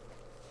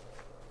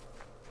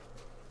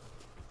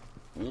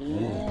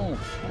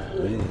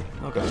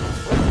 Okay.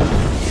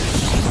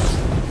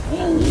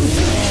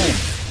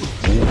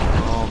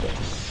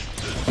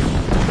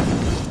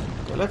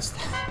 Okay, let's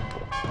take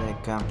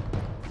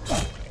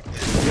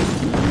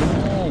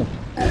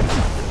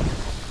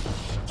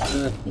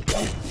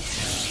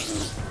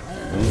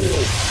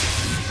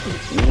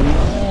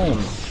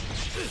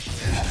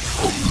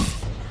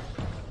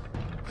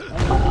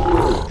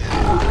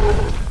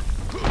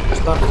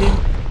start him.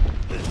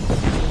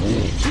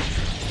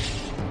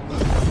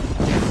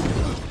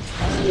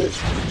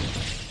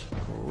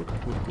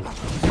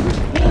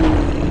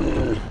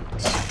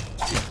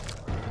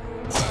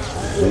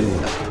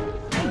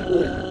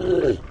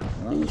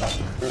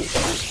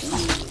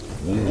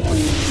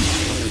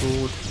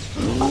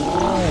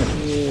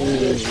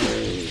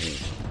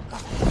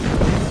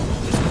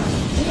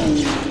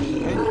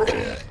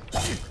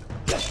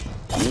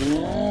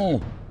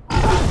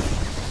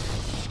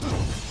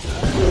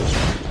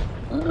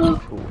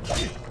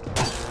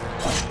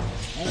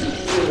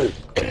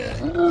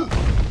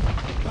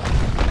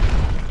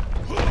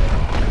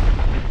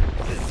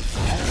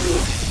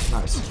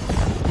 Nice.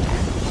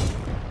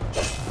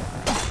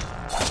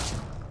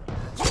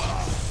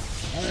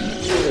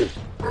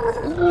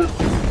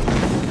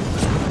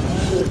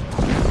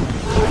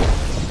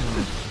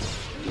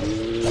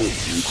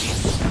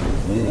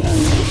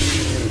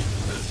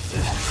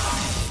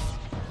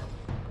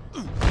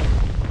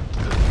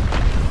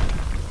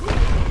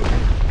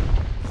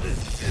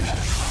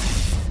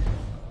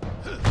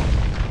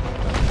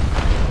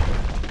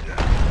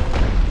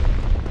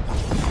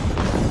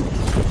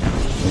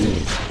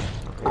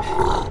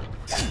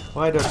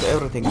 Why does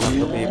everything have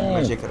to be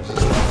magic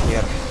resistant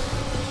here?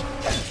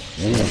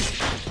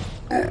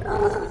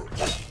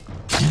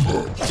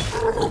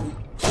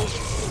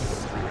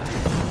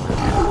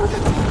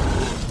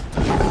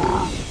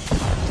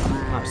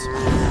 Nice.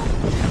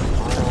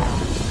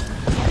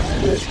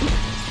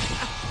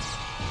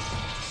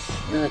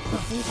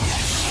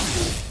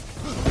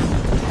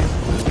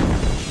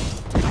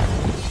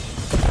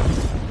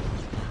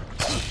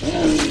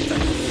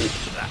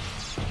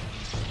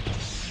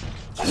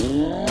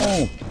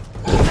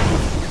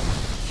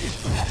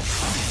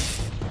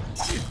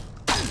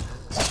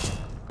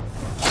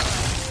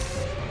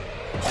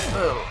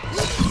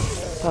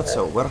 That's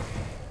over.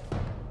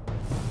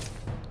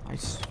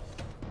 Nice.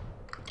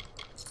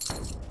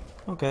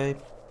 Okay.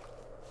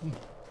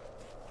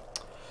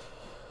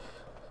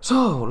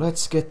 So,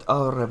 let's get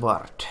our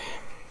reward.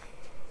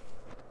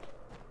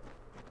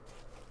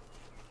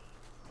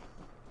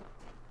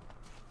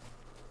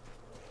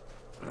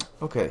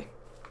 Okay.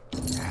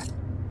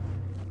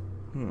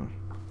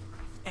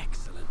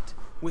 Excellent.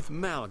 With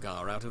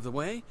Malgar out of the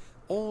way,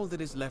 all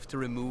that is left to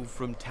remove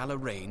from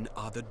Talarain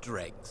are the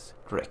dregs.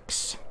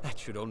 Dregs. That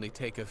should only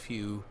take a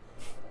few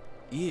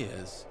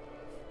years.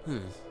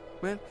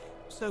 Well,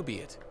 so be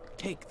it.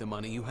 Take the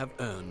money you have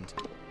earned.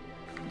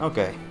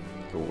 Okay,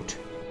 good.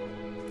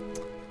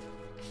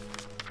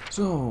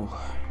 So,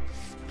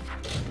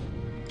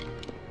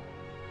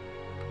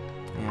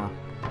 yeah.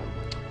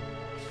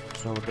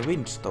 So the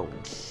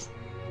windstones.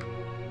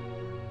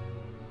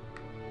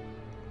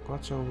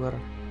 What's over?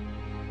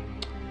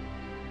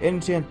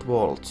 Ancient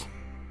vault.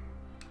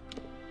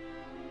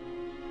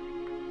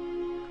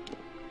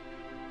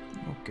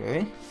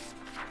 Okay.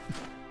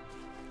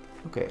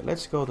 Okay,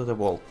 let's go to the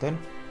vault then.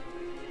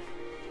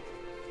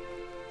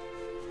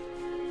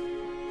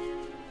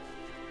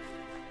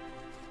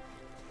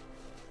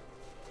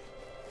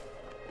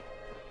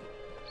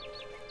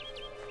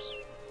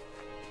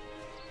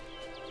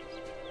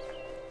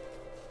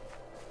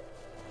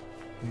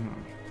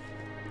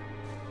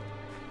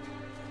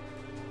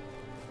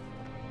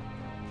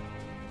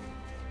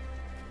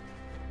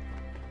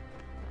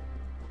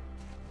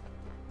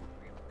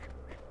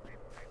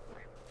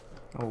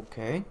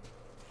 Okay.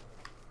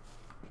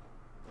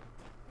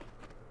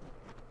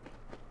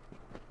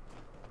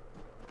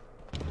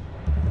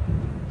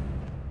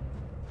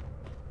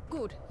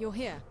 Good, you're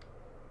here.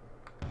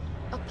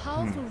 A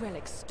powerful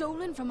relic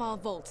stolen from our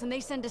vaults, and they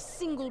send a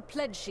single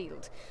pledge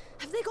shield.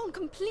 Have they gone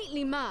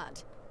completely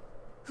mad?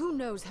 Who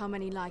knows how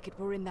many like it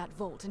were in that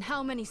vault, and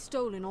how many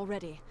stolen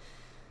already?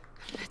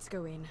 Let's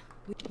go in.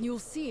 You'll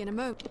see in a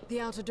moment.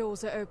 The outer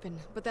doors are open,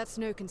 but that's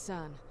no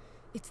concern.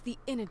 It's the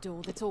inner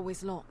door that's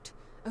always locked.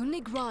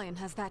 Only Brian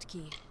has that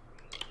key.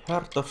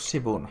 Heart of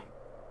Sibun.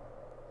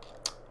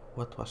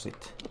 What was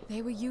it?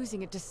 They were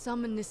using it to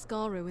summon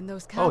Niskaru in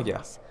those Oh, caverns.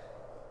 yeah.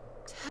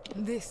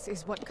 This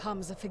is what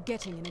comes of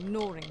forgetting and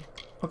ignoring.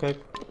 Okay.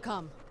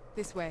 Come,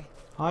 this way.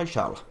 I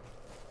shall.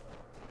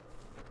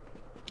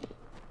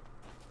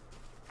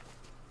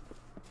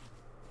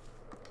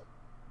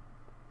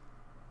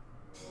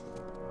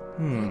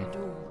 The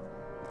door.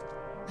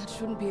 That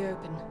shouldn't be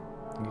open.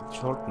 It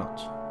should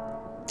not.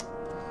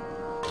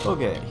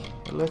 Okay,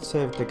 let's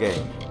save the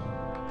game.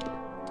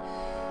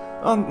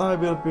 And I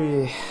will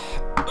be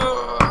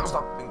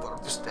stopping for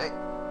this day.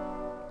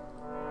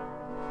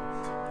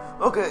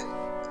 Okay,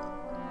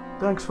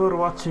 thanks for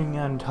watching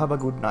and have a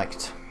good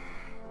night.